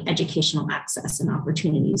impacting educational access and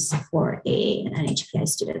opportunities for AA and NHPI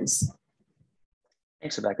students?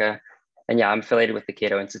 Thanks, Rebecca. And yeah, I'm affiliated with the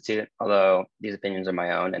Cato Institute, although these opinions are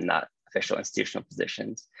my own and not official institutional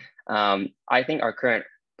positions. I think our current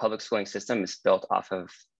public schooling system is built off of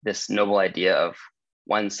this noble idea of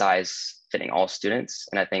one size fitting all students.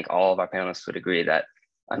 And I think all of our panelists would agree that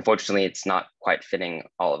unfortunately, it's not quite fitting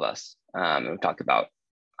all of us. And we talked about,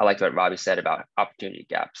 I liked what Robbie said about opportunity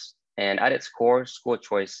gaps. And at its core, school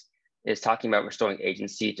choice is talking about restoring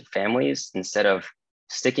agency to families instead of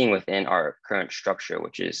sticking within our current structure,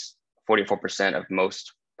 which is 44% of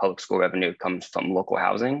most public school revenue comes from local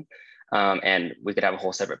housing. And we could have a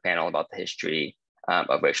whole separate panel about the history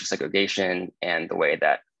of racial segregation and the way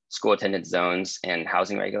that school attendance zones and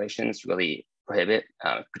housing regulations really prohibit,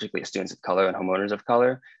 particularly students of color and homeowners of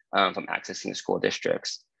color, from accessing school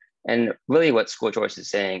districts. And really what school choice is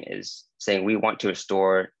saying we want to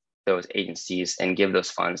restore those agencies and give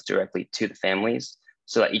those funds directly to the families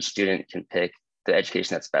so that each student can pick the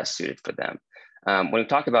education that's best suited for them. When we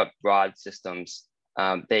talk about broad systems,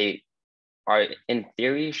 they are, in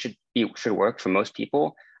theory, should work for most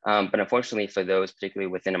people, but unfortunately for those,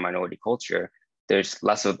 particularly within a minority culture, there's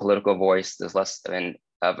less of a political voice, there's less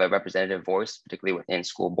of a representative voice, particularly within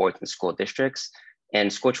school boards and school districts.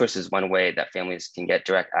 And school choice is one way that families can get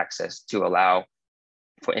direct access to allow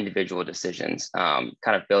for individual decisions. Kind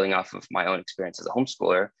of building off of my own experience as a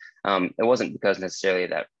homeschooler, it wasn't because necessarily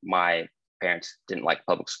that my parents didn't like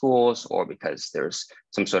public schools or because there's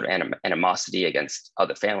some sort of animosity against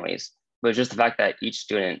other families, but just the fact that each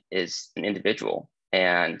student is an individual,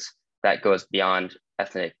 and that goes beyond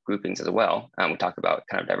ethnic groupings as well. We talk about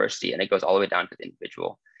kind of diversity, and it goes all the way down to the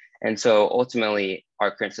individual. And so ultimately,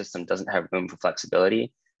 our current system doesn't have room for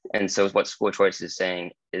flexibility. And so what school choice is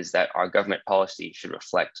saying is that our government policy should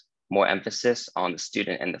reflect more emphasis on the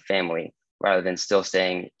student and the family, rather than still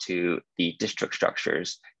staying to the district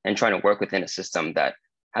structures and trying to work within a system that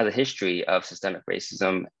has a history of systemic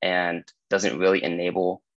racism and doesn't really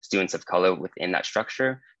enable students of color within that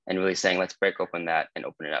structure, and really saying, let's break open that and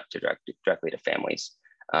open it up to directly to families.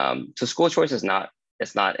 So school choice is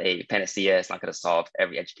it's not a panacea, it's not gonna solve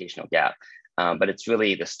every educational gap, but it's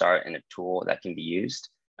really the start and a tool that can be used.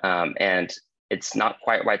 And it's not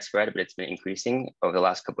quite widespread, but it's been increasing over the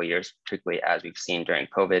last couple of years, particularly as we've seen during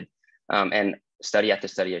COVID. And study after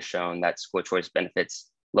study has shown that school choice benefits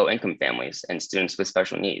low-income families and students with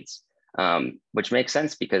special needs, which makes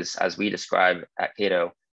sense because as we describe at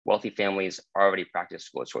Cato, wealthy families already practice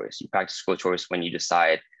school choice. You practice school choice when you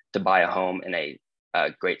decide to buy a home in a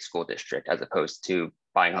great school district, as opposed to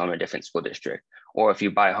buying a home in a different school district. Or if you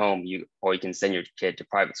buy a home, you can send your kid to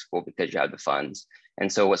private school because you have the funds.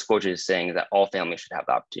 And so what school choice is saying is that all families should have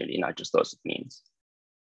the opportunity, not just those with means.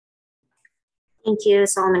 Thank you,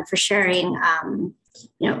 Solomon, for sharing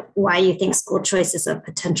why you think school choice is a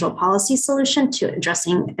potential policy solution to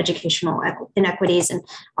addressing educational inequities, and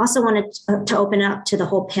also wanted to open up to the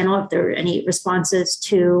whole panel if there were any responses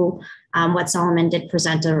to what Solomon did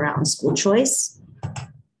present around school choice.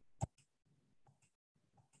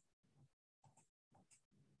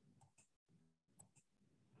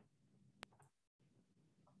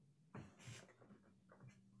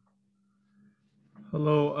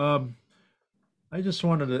 Hello. I just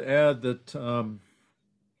wanted to add that,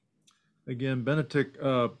 again,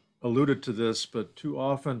 Benetick alluded to this, but too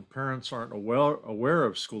often parents aren't aware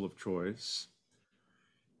of school of choice.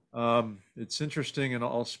 It's interesting, and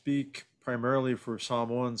I'll speak primarily for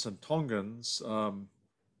Samoans and Tongans.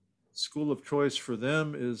 School of choice for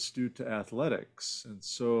them is due to athletics. And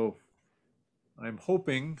so I'm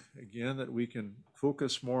hoping, again, that we can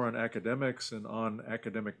focus more on academics and on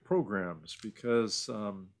academic programs, because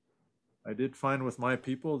I did find with my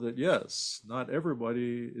people that, yes, not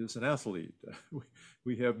everybody is an athlete.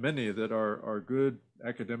 We have many that are good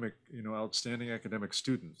academic, outstanding academic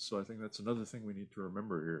students. So I think that's another thing we need to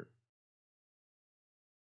remember here.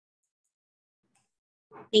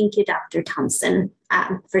 Thank you, Dr. Thompson,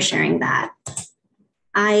 for sharing that.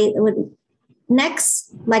 I would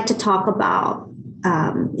next like to talk about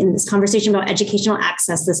in this conversation about educational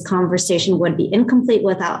access, this conversation would be incomplete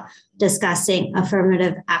without discussing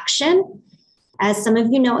affirmative action. As some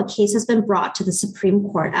of you know, a case has been brought to the Supreme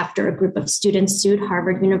Court after a group of students sued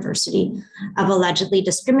Harvard University of allegedly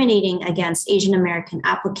discriminating against Asian American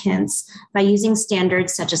applicants by using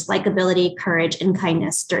standards such as likability, courage, and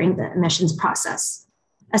kindness during the admissions process.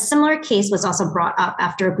 A similar case was also brought up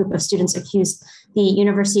after a group of students accused the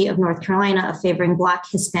University of North Carolina of favoring Black,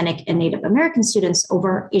 Hispanic, and Native American students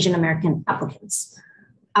over Asian American applicants.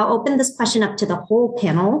 I'll open this question up to the whole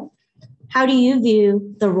panel. How do you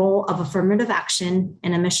view the role of affirmative action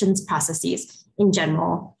and admissions processes in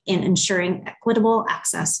general in ensuring equitable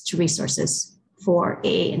access to resources for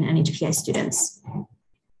AA and NHPI students?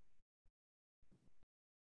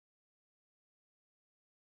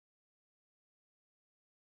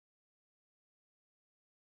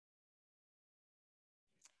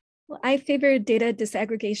 Well, I favor data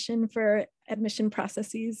disaggregation for admission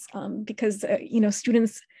processes because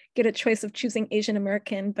students get a choice of choosing Asian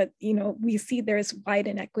American, but we see there's wide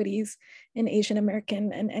inequities in Asian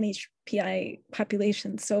American and NHPI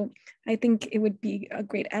populations. So I think it would be a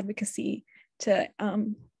great advocacy to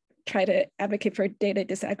try to advocate for data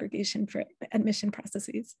disaggregation for admission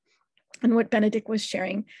processes. And what Benetick was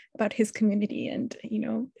sharing about his community, and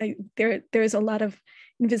there's a lot of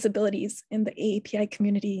invisibilities in the AAPI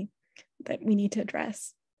community that we need to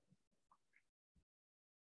address.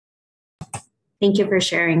 Thank you for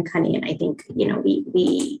sharing, Kani. And I think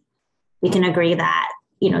we can agree that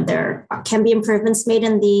there can be improvements made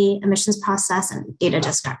in the admissions process, and data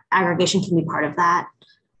disaggregation can be part of that.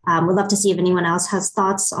 We'd love to see if anyone else has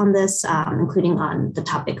thoughts on this, including on the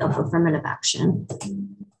topic of affirmative action.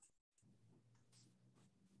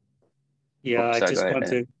 Yeah, I just want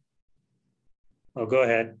to. Oh, go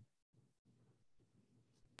ahead.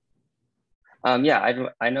 Yeah,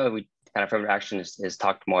 I know we kind of affirmative action is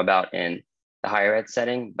talked more about in the higher ed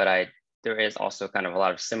setting, but there is also kind of a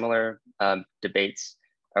lot of similar debates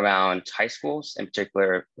around high schools, in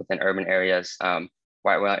particular within urban areas.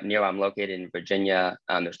 Right near where I'm located in Virginia,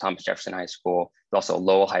 there's Thomas Jefferson High School. There's also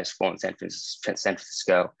Lowell High School in San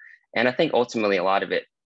Francisco. And I think ultimately a lot of it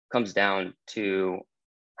comes down to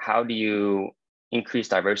how do you increase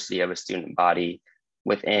diversity of a student body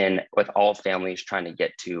with all families trying to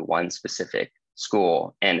get to one specific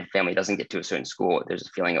school, and if a family doesn't get to a certain school, there's a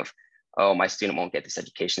feeling of, oh, my student won't get this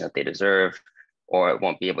education that they deserve, or it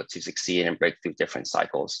won't be able to succeed and break through different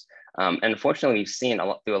cycles. And unfortunately, we've seen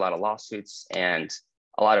through a lot of lawsuits and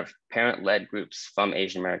a lot of parent-led groups from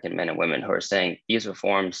Asian American men and women who are saying these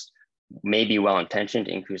reforms may be well-intentioned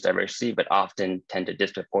to increase diversity, but often tend to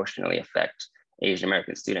disproportionately affect Asian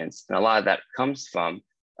American students. And a lot of that comes from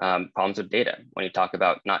problems with data. When you talk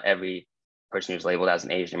about not every person who's labeled as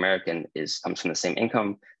an Asian American comes from the same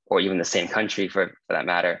income or even the same country for that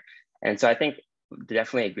matter. And so I think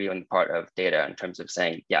definitely agree on the part of data in terms of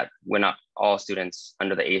saying, yeah, we're not all students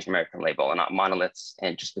under the Asian American label, we're not monoliths.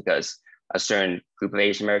 And just because a certain group of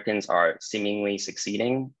Asian Americans are seemingly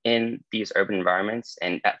succeeding in these urban environments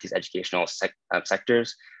and at these educational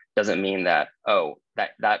sectors doesn't mean that, oh,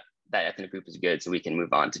 that ethnic group is good, so we can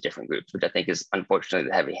move on to different groups, which I think is unfortunately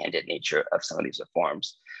the heavy-handed nature of some of these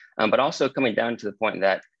reforms. But also coming down to the point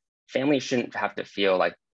that families shouldn't have to feel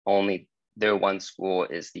like only their one school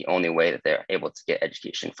is the only way that they're able to get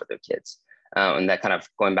education for their kids. And that kind of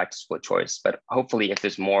going back to school choice. But hopefully if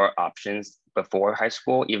there's more options before high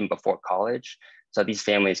school, even before college, so these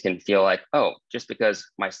families can feel like, oh, just because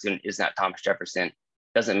my student is not Thomas Jefferson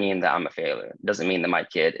doesn't mean that I'm a failure. Doesn't mean that my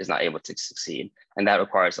kid is not able to succeed. And that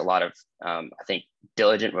requires a lot of, I think,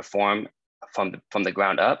 diligent reform from the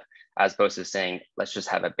ground up, as opposed to saying, let's just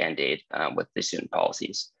have a Band-Aid with the student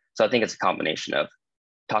policies. So I think it's a combination of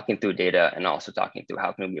talking through data and also talking through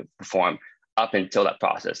how can we perform up until that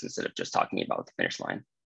process instead of just talking about the finish line.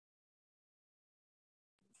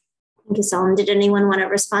 Thank you, Solomon. Did anyone want to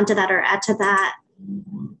respond to that or add to that?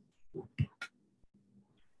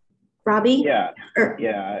 Robbie? Yeah.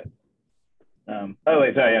 Yeah. Oh,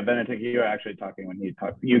 wait, sorry. Yeah, Benetick, you were actually talking when he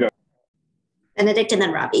talked. You go. Benedict and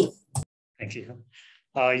then Robbie. Thank you.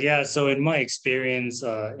 Yeah, so in my experience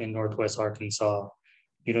in Northwest Arkansas,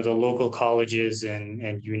 the local colleges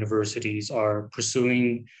and universities are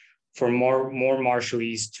pursuing for more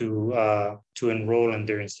Marshallese to enroll in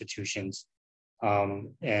their institutions.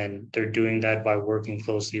 And they're doing that by working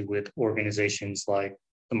closely with organizations like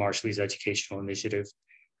the Marshallese Educational Initiative.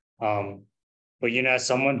 But as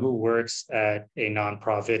someone who works at a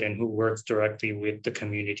nonprofit and who works directly with the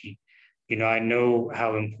community, I know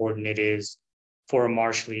how important it is for a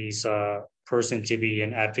Marshallese person to be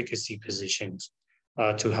in advocacy positions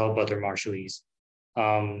to help other Marshallese.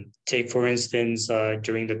 Take, for instance,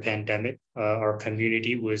 during the pandemic, our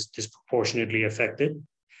community was disproportionately affected.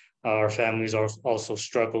 Our families also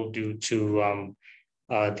struggled due to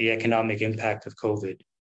the economic impact of COVID.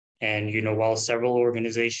 And, while several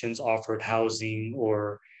organizations offered housing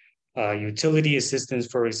or utility assistance,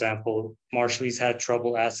 for example, Marshallese had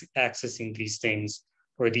trouble accessing these things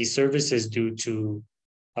or these services due to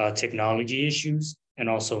technology issues and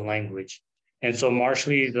also language. And so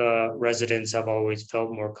Marshallese residents have always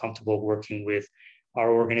felt more comfortable working with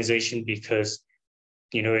our organization because,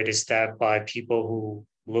 it is staffed by people who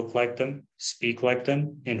look like them, speak like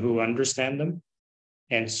them, and who understand them.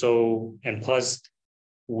 And plus,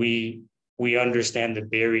 we understand the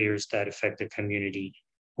barriers that affect the community,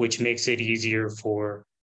 which makes it easier for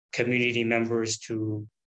community members to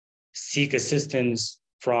seek assistance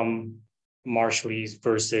from Marshallese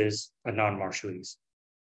versus a non-Marshallese.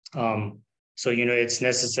 So, it's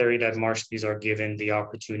necessary that Marshallese are given the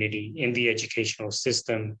opportunity in the educational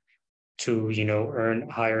system to, earn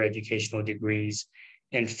higher educational degrees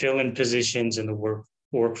and fill in positions in the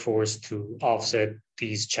workforce to offset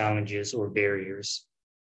these challenges or barriers.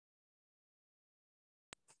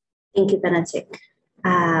 Thank you, Benetick.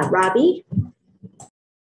 Robbie?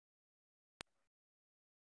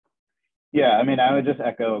 Yeah, I mean, I would just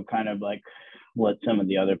echo kind of like what some of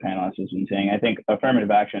the other panelists have been saying. I think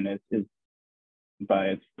affirmative action is by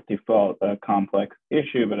its default a complex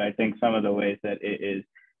issue, but I think some of the ways that it is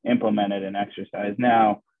implemented and exercised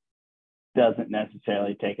now doesn't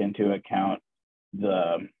necessarily take into account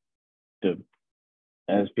the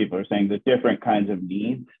as people are saying, the different kinds of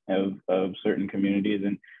needs of certain communities.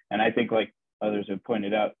 And I think, like others have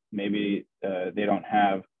pointed out, maybe they don't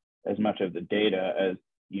have as much of the data as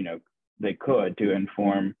they could to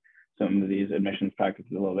inform some of these admissions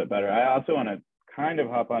practices a little bit better. I also want to kind of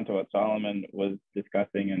hop onto what Solomon was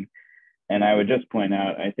discussing, and I would just point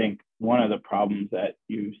out, I think one of the problems that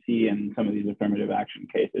you see in some of these affirmative action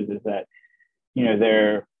cases is that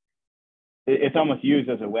it's almost used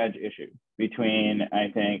as a wedge issue between, I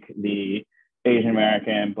think, the Asian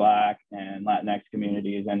American, Black, and Latinx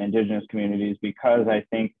communities and Indigenous communities, because I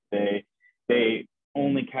think they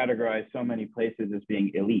only categorize so many places as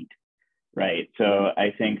being elite, right? So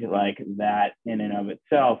I think like that in and of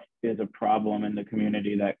itself is a problem in the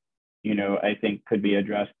community that, I think could be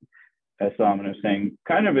addressed, as Solomon was saying,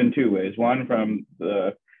 kind of in two ways. One, from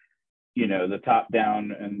the top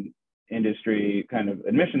down and industry kind of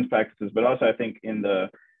admissions practices, but also I think in the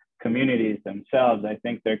communities themselves, I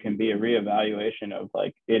think there can be a reevaluation of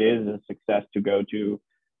like, it is a success to go to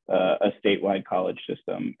a statewide college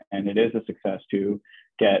system, and it is a success to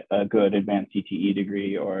get a good advanced CTE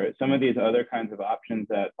degree, or some of these other kinds of options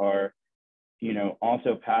that are,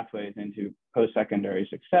 also pathways into post-secondary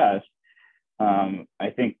success. I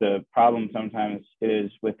think the problem sometimes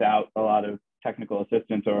is without a lot of technical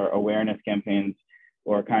assistance or awareness campaigns,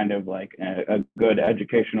 or kind of like a good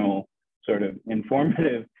educational sort of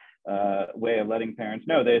informative way of letting parents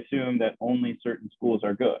know, they assume that only certain schools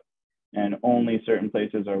are good and only certain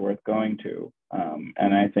places are worth going to.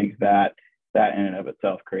 And I think that in and of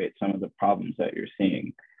itself creates some of the problems that you're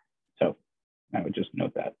seeing. So I would just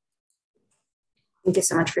note that. Thank you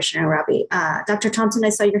so much for sharing, Robbie. Dr. Thompson, I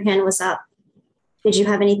saw your hand was up. Did you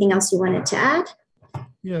have anything else you wanted to add?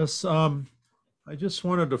 Yes, I just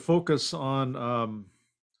wanted to focus on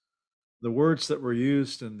the words that were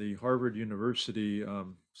used in the Harvard University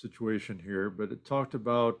situation here, but it talked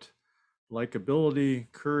about likability,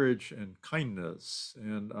 courage, and kindness.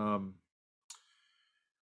 And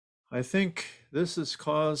I think this is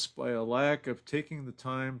caused by a lack of taking the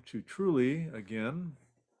time to truly, again,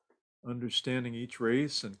 understanding each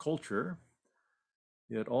race and culture,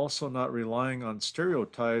 yet also not relying on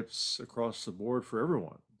stereotypes across the board for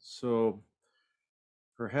everyone. So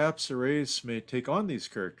perhaps a race may take on these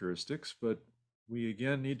characteristics, but we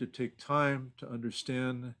again need to take time to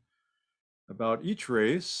understand about each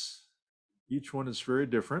race. Each one is very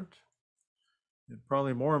different. And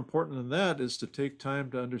probably more important than that is to take time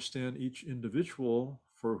to understand each individual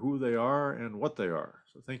for who they are and what they are.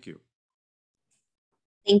 So thank you.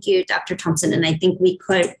 Thank you, Dr. Thompson. And I think we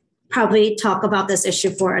could probably talk about this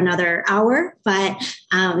issue for another hour, but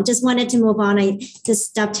just wanted to move on.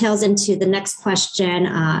 This dovetails into the next question,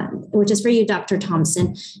 which is for you, Dr.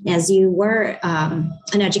 Thompson, as you were an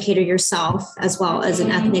educator yourself, as well as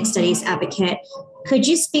an ethnic studies advocate. Could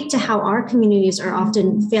you speak to how our communities are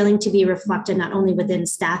often failing to be reflected not only within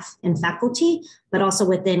staff and faculty, but also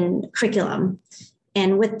within curriculum?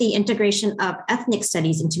 And with the integration of ethnic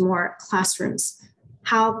studies into more classrooms,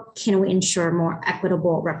 how can we ensure more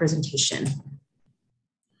equitable representation?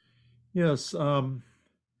 Yes,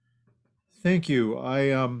 Thank you.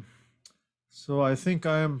 So I think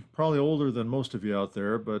I am probably older than most of you out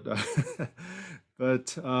there, but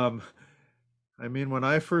but I mean, when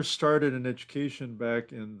I first started in education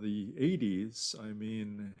back in the 80s, I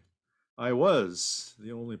mean, I was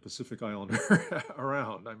the only Pacific Islander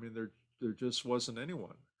around. I mean, there just wasn't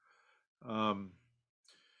anyone. Um,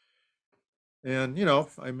 and you know,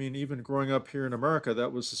 I mean, even growing up here in America,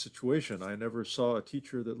 that was the situation. I never saw a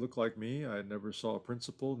teacher that looked like me. I never saw a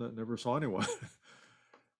principal, never saw anyone.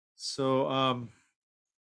 So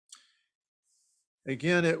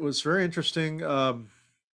again, it was very interesting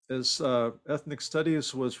as ethnic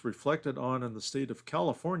studies was reflected on in the state of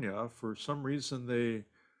California. For some reason, they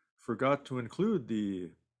forgot to include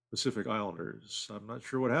the Pacific Islanders. I'm not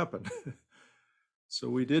sure what happened. So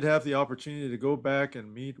we did have the opportunity to go back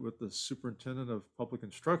and meet with the superintendent of public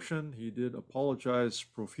instruction. He did apologize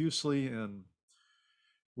profusely, and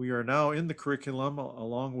we are now in the curriculum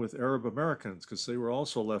along with Arab Americans because they were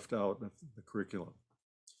also left out of the curriculum.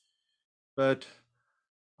 But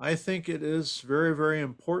I think it is very, very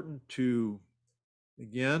important to,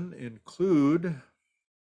 again, include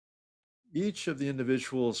each of the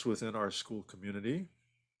individuals within our school community,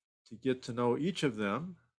 to get to know each of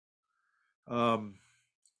them.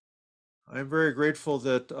 I'm very grateful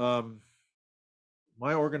that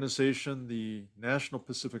my organization, the National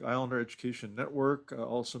Pacific Islander Education Network,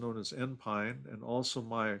 also known as AANHPI, and also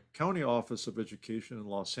my county office of education in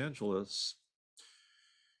Los Angeles,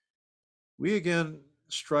 we again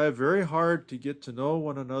strive very hard to get to know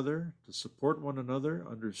one another, to support one another,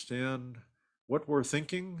 understand what we're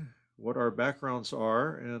thinking, what our backgrounds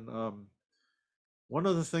are. And one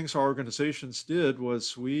of the things our organizations did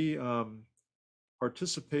was we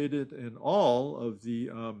participated in all of the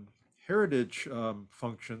heritage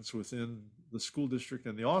functions within the school district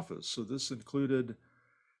and the office. So this included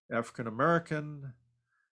African American,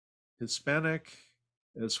 Hispanic,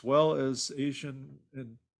 as well as Asian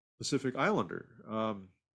and Pacific Islander.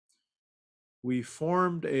 We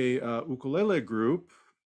formed a ukulele group,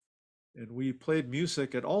 and we played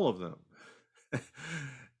music at all of them.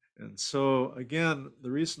 And so again,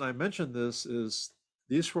 the reason I mention this is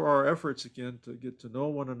these were our efforts again to get to know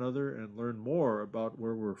one another and learn more about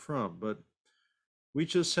where we're from. But we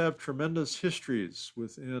just have tremendous histories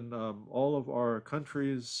within all of our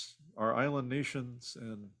countries, our island nations,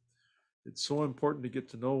 and it's so important to get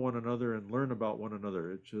to know one another and learn about one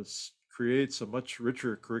another. It just creates a much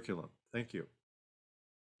richer curriculum. Thank you.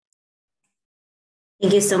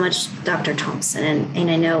 Thank you so much, Dr. Thompson.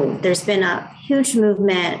 And I know there's been a huge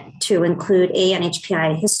movement to include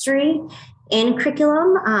AANHPI history in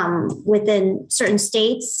curriculum within certain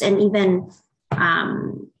states, and even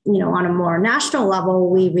on a more national level.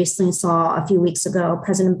 We recently saw a few weeks ago,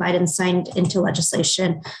 President Biden signed into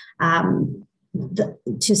legislation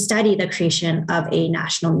to study the creation of a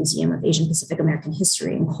National Museum of Asian Pacific American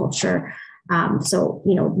History and Culture. So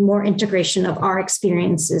more integration of our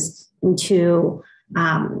experiences into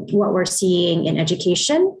what we're seeing in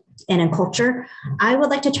education and in culture. I would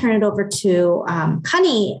like to turn it over to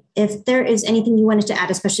Kani, if there is anything you wanted to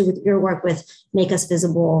add, especially with your work with Make Us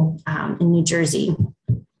Visible in New Jersey.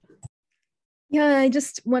 Yeah, I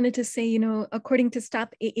just wanted to say, according to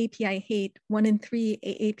Stop AAPI Hate, 1 in 3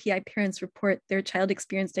 AAPI parents report their child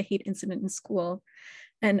experienced a hate incident in school.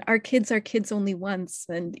 And our kids are kids only once,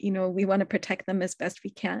 and we want to protect them as best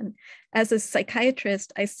we can. As a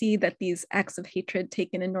psychiatrist, I see that these acts of hatred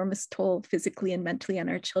take an enormous toll physically and mentally on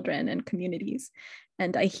our children and communities.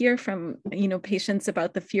 And I hear from patients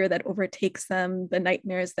about the fear that overtakes them, the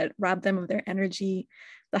nightmares that rob them of their energy,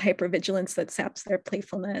 the hypervigilance that saps their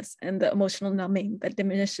playfulness, and the emotional numbing that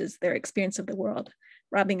diminishes their experience of the world,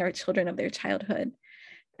 robbing our children of their childhood.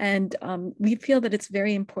 And we feel that it's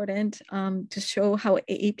very important to show how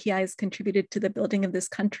AAPIs contributed to the building of this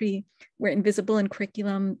country. We're invisible in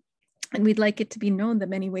curriculum, and we'd like it to be known the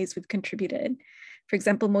many ways we've contributed. For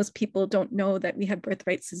example, most people don't know that we have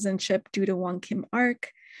birthright citizenship due to Wong Kim Ark.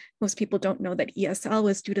 Most people don't know that ESL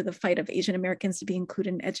was due to the fight of Asian Americans to be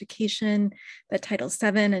included in education, that Title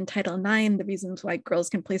VII and Title IX, the reasons why girls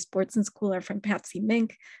can play sports in school, are from Patsy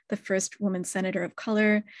Mink, the first woman senator of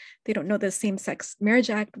color. They don't know the Same-Sex Marriage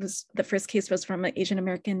Act was, the first case was from an Asian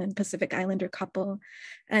American and Pacific Islander couple.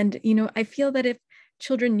 And, I feel that if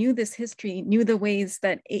children knew this history, knew the ways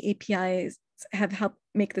that AAPIs have helped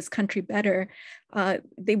make this country better,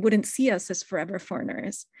 they wouldn't see us as forever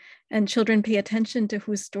foreigners. And children pay attention to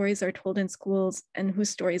whose stories are told in schools and whose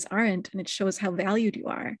stories aren't, and it shows how valued you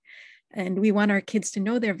are. And we want our kids to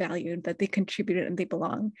know they're valued, that they contributed and they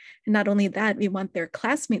belong. And not only that, we want their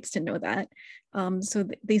classmates to know that, so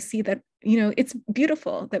that they see that, it's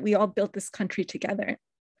beautiful that we all built this country together.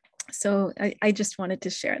 So I just wanted to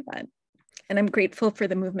share that. And I'm grateful for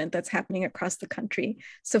the movement that's happening across the country.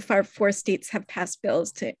 So far, 4 states have passed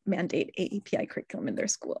bills to mandate AAPI curriculum in their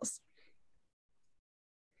schools.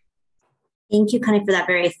 Thank you, Kani, for that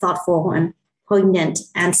very thoughtful and poignant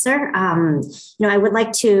answer. I would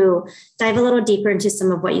like to dive a little deeper into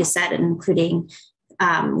some of what you said, including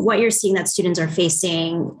what you're seeing that students are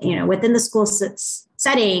facing. Within the school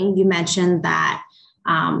setting, you mentioned that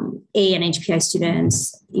AANHPI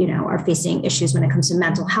students, are facing issues when it comes to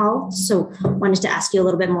mental health. So wanted to ask you a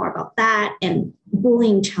little bit more about that and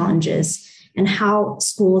bullying challenges and how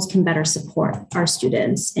schools can better support our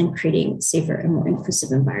students in creating safer and more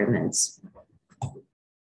inclusive environments.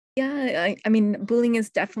 Yeah, I mean, bullying is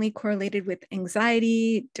definitely correlated with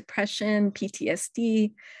anxiety, depression,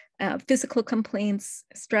 PTSD, physical complaints,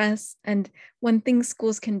 stress. And one thing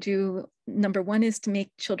schools can do, number one, is to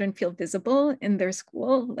make children feel visible in their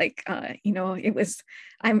school. Like,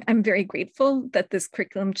 I'm very grateful that this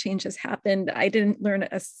curriculum change has happened. I didn't learn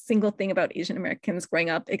a single thing about Asian Americans growing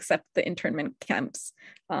up except the internment camps.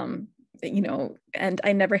 And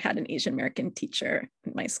I never had an Asian American teacher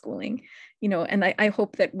in my schooling, and I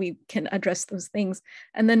hope that we can address those things.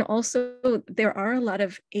 And then also there are a lot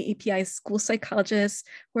of AAPI school psychologists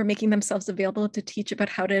who are making themselves available to teach about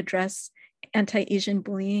how to address anti-Asian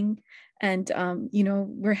bullying. And,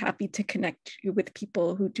 we're happy to connect you with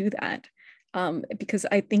people who do that. Because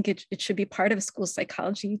I think it should be part of school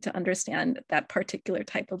psychology to understand that particular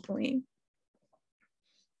type of bullying.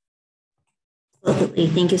 Absolutely.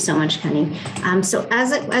 Thank you so much, Kani. So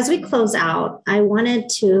as we close out, I wanted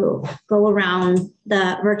to go around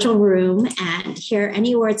the virtual room and hear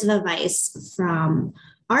any words of advice from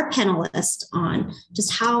our panelists on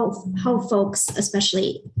just how folks,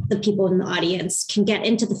 especially the people in the audience, can get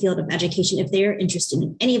into the field of education if they're interested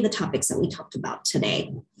in any of the topics that we talked about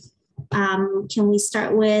today. Can we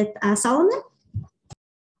start with Solomon?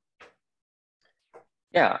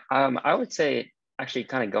 Yeah, I would say, actually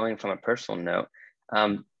kind of going from a personal note,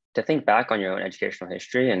 to think back on your own educational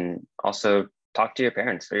history and also talk to your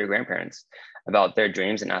parents or your grandparents about their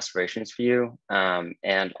dreams and aspirations for you,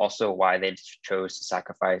 and also why they chose to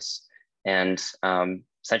sacrifice and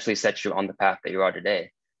essentially set you on the path that you are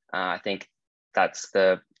today. I think those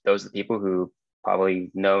are the people who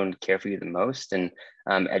probably know and care for you the most, and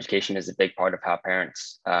education is a big part of how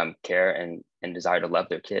parents care and desire to love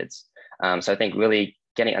their kids. So I think really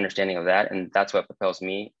getting understanding of that, and that's what propels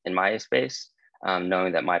me in my space,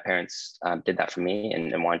 knowing that my parents did that for me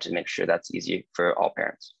and wanted to make sure that's easy for all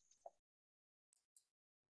parents.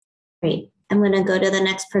 Great. I'm going to go to the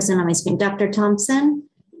next person on my screen, Dr. Thompson.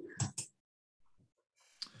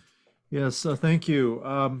 Yes, thank you.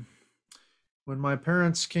 When my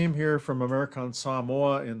parents came here from American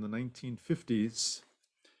Samoa in the 1950s,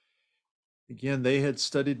 again, they had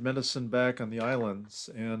studied medicine back on the islands,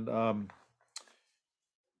 and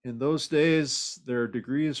in those days, their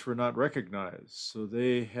degrees were not recognized, so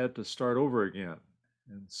they had to start over again.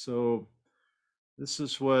 And so this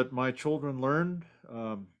is what my children learned.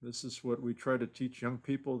 This is what we try to teach young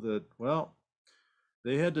people, that, well,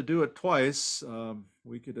 they had to do it twice.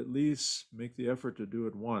 We could at least make the effort to do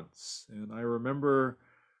it once. And I remember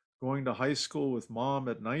going to high school with mom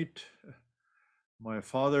at night. My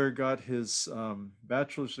father got his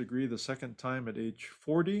bachelor's degree the second time at age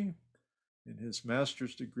 40. And his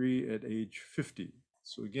master's degree at age 50.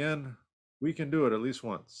 So again, we can do it at least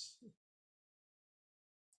once.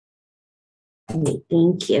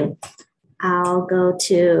 Thank you. I'll go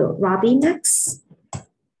to Robbie next.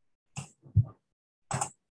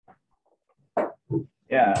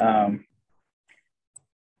 Yeah.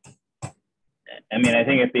 I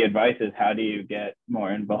think if the advice is how do you get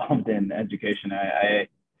more involved in education,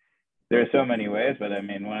 there are so many ways, but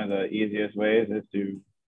one of the easiest ways is to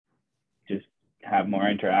just have more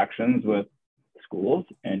interactions with schools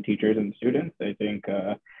and teachers and students. I think,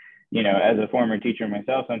 as a former teacher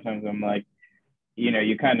myself, sometimes I'm like,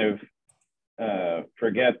 you kind of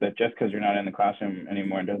forget that just because you're not in the classroom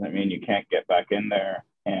anymore doesn't mean you can't get back in there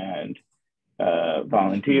and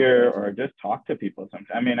volunteer or just talk to people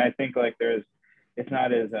sometimes. I think it's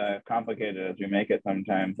not as complicated as we make it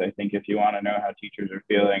sometimes. I think if you want to know how teachers are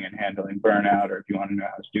feeling and handling burnout, or if you want to know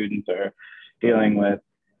how students are dealing with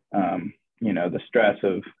the stress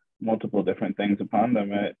of multiple different things upon them,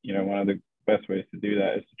 one of the best ways to do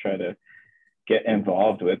that is to try to get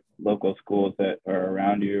involved with local schools that are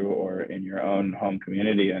around you or in your own home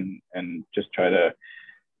community, and just try to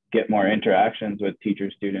get more interactions with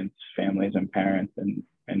teachers, students, families, and parents,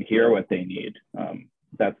 and hear what they need.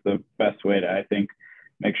 That's the best way to, I think,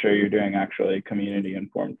 make sure you're doing actually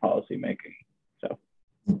community-informed policy making. So,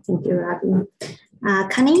 thank you, Robbie.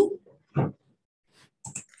 Kani?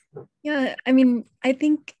 Yeah, I mean, I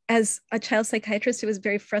think as a child psychiatrist, it was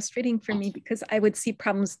very frustrating for me because I would see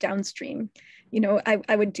problems downstream.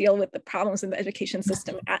 I would deal with the problems in the education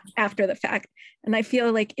system after the fact. And I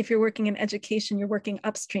feel like if you're working in education, you're working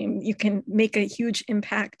upstream, you can make a huge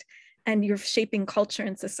impact and you're shaping culture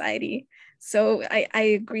and society. So I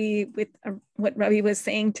agree with what Ravi was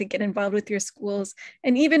saying, to get involved with your schools.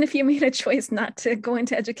 And even if you made a choice not to go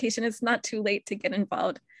into education, it's not too late to get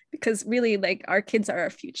involved, because really, like, our kids are our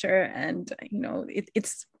future. And,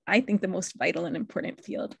 it's, I think, the most vital and important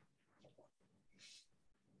field.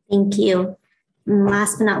 Thank you.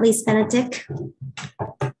 Last but not least, Benetick.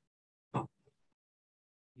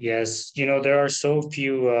 Yes, there are so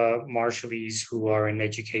few Marshallese who are in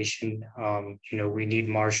education. We need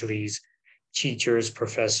Marshallese teachers,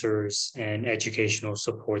 professors, and educational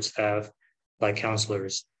support staff like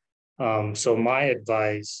counselors. So my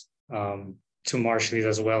advice to Marshallese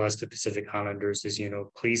as well as the Pacific Islanders is,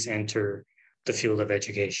 please enter the field of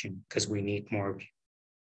education because we need more of you.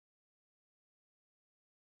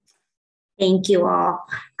 Thank you all.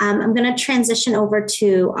 I'm going to transition over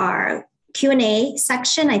to our Q&A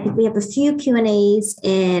section. I think we have a few Q&As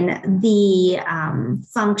in the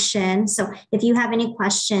function. So if you have any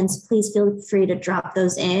questions, please feel free to drop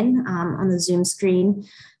those in on the Zoom screen.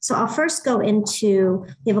 So I'll first go into,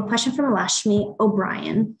 we have a question from Lashmi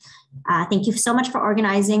O'Brien. Thank you so much for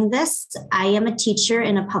organizing this. I am a teacher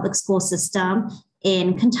in a public school system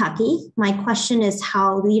in Kentucky. My question is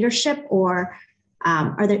how leadership or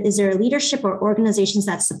is there leadership or organizations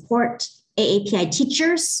that support AAPI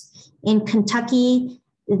teachers? In Kentucky,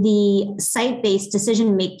 the site-based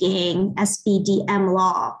decision-making SBDM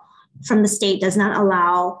law from the state does not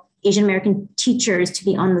allow Asian American teachers to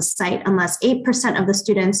be on the site unless 8% of the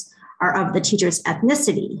students are of the teacher's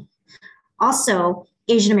ethnicity. Also,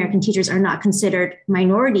 Asian American teachers are not considered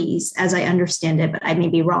minorities, as I understand it, but I may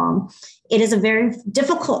be wrong. It is a very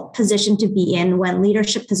difficult position to be in when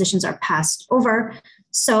leadership positions are passed over.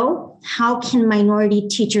 So how can minority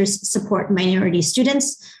teachers support minority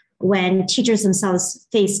students when teachers themselves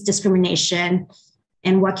face discrimination,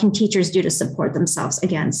 and what can teachers do to support themselves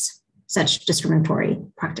against such discriminatory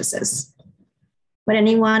practices? Would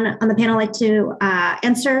anyone on the panel like to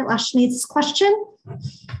answer Lashmi's question?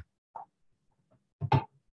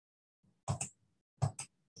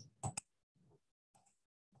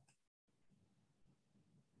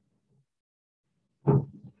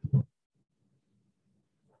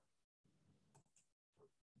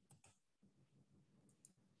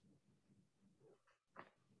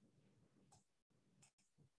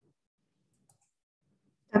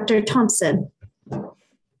 Dr. Thompson.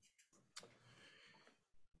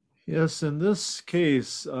 Yes, in this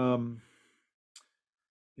case, I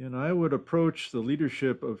would approach the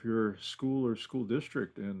leadership of your school or school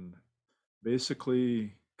district and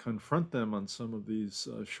basically confront them on some of these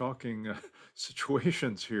shocking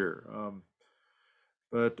situations here.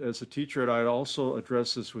 But as a teacher, I'd also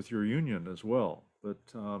address this with your union as well. But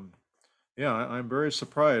yeah, I'm very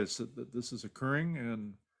surprised that this is occurring,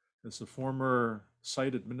 and as a former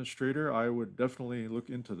site administrator, I would definitely look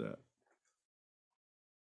into that.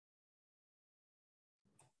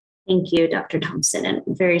 Thank you, Dr. Thompson. And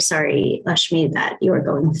I'm very sorry, Lashmi, that you are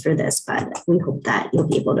going through this, but we hope that you'll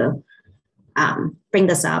be able to bring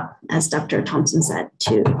this up, as Dr. Thompson said,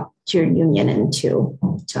 to your union and to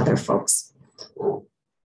other folks.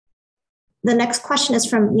 The next question is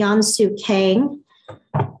from Yansu Kang.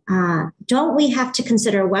 Don't we have to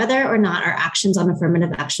consider whether or not our actions on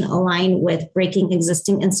affirmative action align with breaking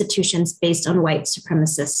existing institutions based on white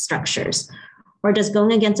supremacist structures? Or does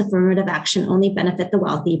going against affirmative action only benefit the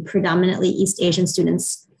wealthy, predominantly East Asian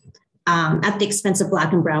students at the expense of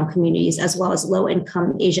Black and Brown communities, as well as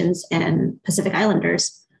low-income Asians and Pacific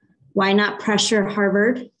Islanders? Why not pressure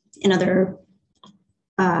Harvard and other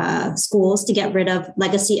schools to get rid of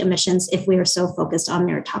legacy emissions if we are so focused on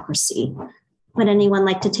meritocracy? Would anyone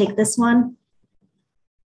like to take this one?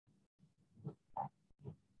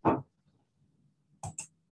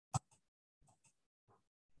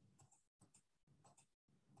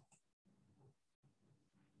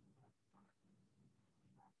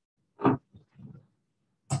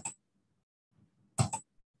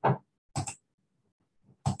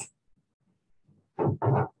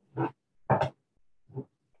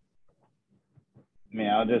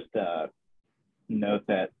 I'll just note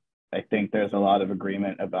that I think there's a lot of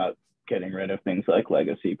agreement about getting rid of things like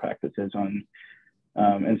legacy practices on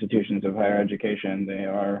institutions of higher education. They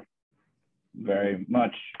are very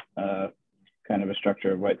much kind of a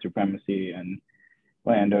structure of white supremacy and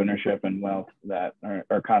land ownership and wealth that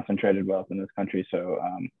are concentrated wealth in this country. So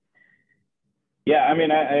Yeah, I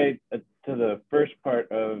mean, I to the first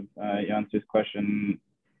part of Yansu's question,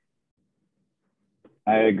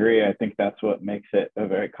 I agree. I think that's what makes it a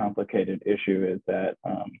very complicated issue, is that,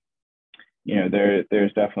 you know,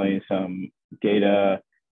 there's definitely some data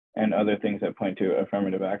and other things that point to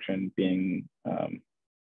affirmative action being,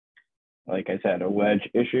 like I said, a wedge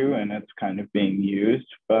issue, and it's kind of being used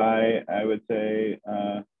by, I would say,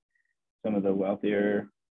 some of the wealthier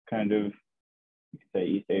kind of, say,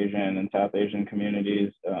 East Asian and South Asian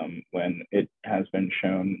communities, when it has been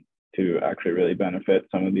shown to actually really benefit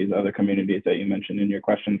some of these other communities that you mentioned in your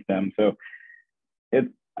question stem. So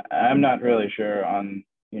I'm not really sure on,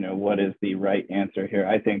 you know, what is the right answer here.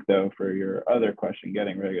 I think, though, for your other question,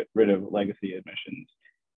 getting rid of legacy admissions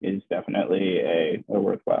is definitely a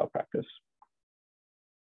worthwhile practice.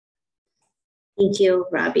 Thank you,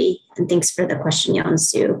 Robbie, and thanks for the question,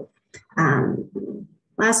 Yansu.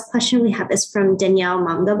 Last question we have is from Danielle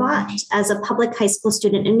Mangabat. As a public high school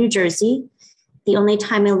student in New Jersey, the only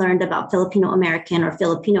time I learned about Filipino American or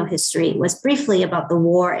Filipino history was briefly about the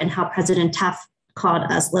war and how President Taft called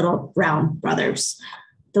us little brown brothers.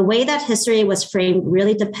 The way that history was framed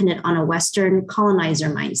really depended on a Western colonizer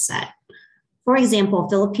mindset. For example,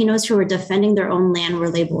 Filipinos who were defending their own land were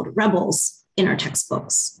labeled rebels in our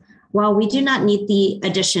textbooks. While we do not need the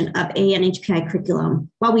addition of AANHPI curriculum,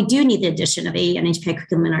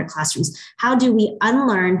 in our classrooms, how do we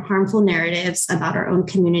unlearn harmful narratives about our own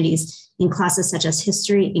communities in classes such as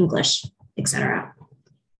history, English, etc.?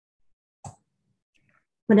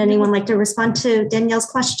 Would anyone like to respond to Danielle's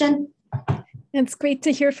question? It's great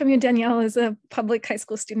to hear from you, Danielle, as a public high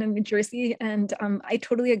school student in New Jersey. And I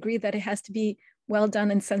totally agree that it has to be well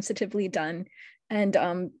done and sensitively done. And,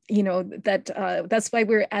 you know, that's why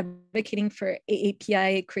we're advocating for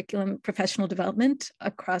AAPI curriculum professional development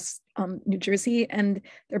across New Jersey. And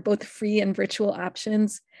they're both free and virtual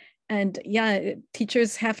options. And yeah,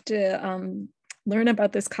 teachers have to learn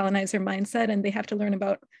about this colonizer mindset, and they have to learn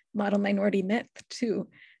about model minority myth too.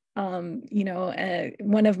 You know,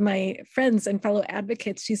 one of my friends and fellow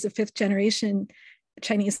advocates, she's a 5th generation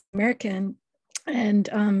Chinese American, and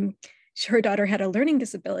her daughter had a learning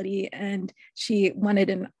disability, and she wanted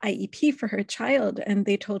an IEP for her child. And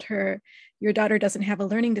they told her, your daughter doesn't have a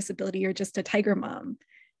learning disability, you're just a tiger mom.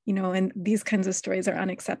 You know, and these kinds of stories are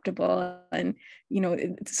unacceptable. And, you know,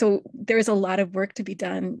 so there's a lot of work to be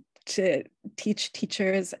done to teach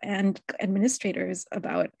teachers and administrators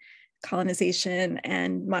about colonization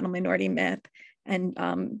and model minority myth. And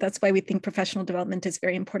that's why we think professional development is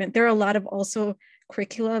very important. There are a lot of also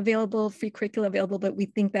curricula available, free curricula available, but we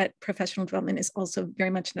think that professional development is also very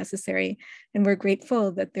much necessary. And we're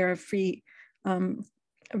grateful that there are free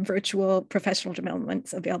virtual professional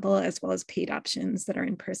developments available, as well as paid options that are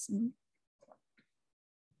in person.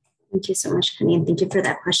 Thank you so much, Kani, and thank you for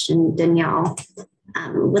that question, Danielle.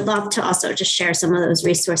 Would love to also just share some of those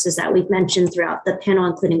resources that we've mentioned throughout the panel,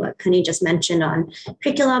 including what Kani just mentioned on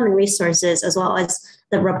curriculum and resources, as well as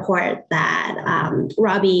the report that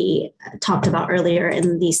Robbie talked about earlier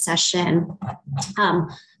in the session.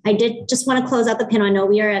 I did just want to close out the panel. I know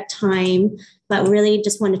we are at time, but really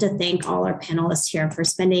just wanted to thank all our panelists here for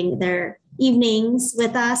spending their evenings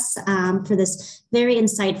with us for this very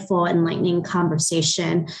insightful, enlightening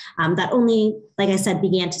conversation that only, like I said,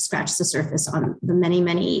 began to scratch the surface on the many,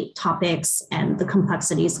 many topics and the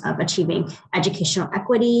complexities of achieving educational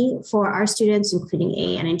equity for our students, including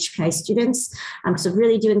AANHPI students. So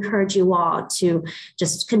really do encourage you all to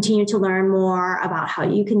just continue to learn more about how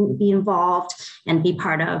you can be involved and be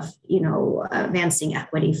part of, you know, advancing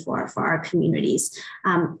equity for our communities.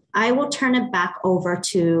 I will turn it back over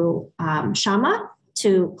to Shama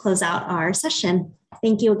to close out our session.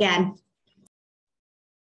 Thank you again.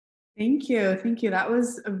 Thank you. Thank you. That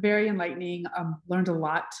was very enlightening. Learned a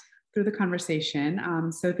lot through the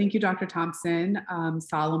conversation. So thank you, Dr. Thompson,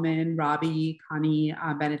 Solomon, Robbie, Kani,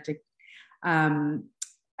 Benetick,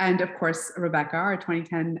 and of course, Rebecca, our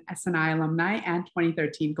 2010 SNI alumni and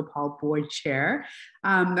 2013 CAPAL Board Chair.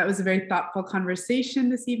 That was a very thoughtful conversation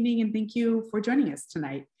this evening, and thank you for joining us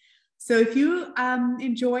tonight. So if you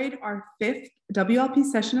enjoyed our 5th WLP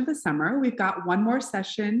session of the summer, we've got one more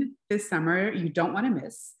session this summer you don't want to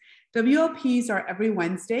miss. WLPs are every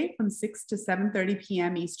Wednesday from 6 to 7:30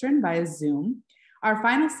 p.m. Eastern via Zoom. Our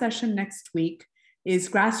final session next week is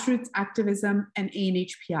Grassroots Activism and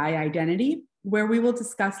AANHPI Identity, where we will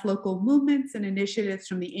discuss local movements and initiatives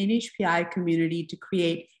from the AANHPI community to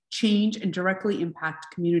create change and directly impact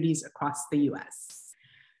communities across the US.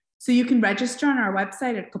 So you can register on our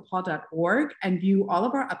website at capal.org and view all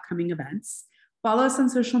of our upcoming events. Follow us on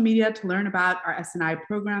social media to learn about our SNI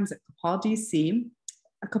programs at CAPAL DC.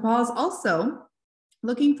 CAPAL is also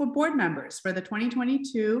looking for board members for the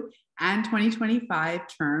 2022 and 2025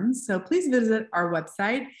 terms. So please visit our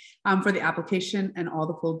website for the application and all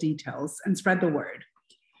the full details, and spread the word.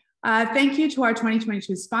 Thank you to our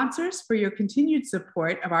 2022 sponsors for your continued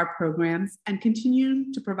support of our programs and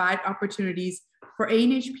continue to provide opportunities for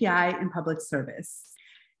AANHPI in public service.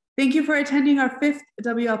 Thank you for attending our 5th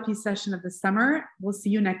WLP session of the summer. We'll see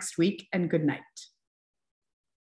you next week, and good night.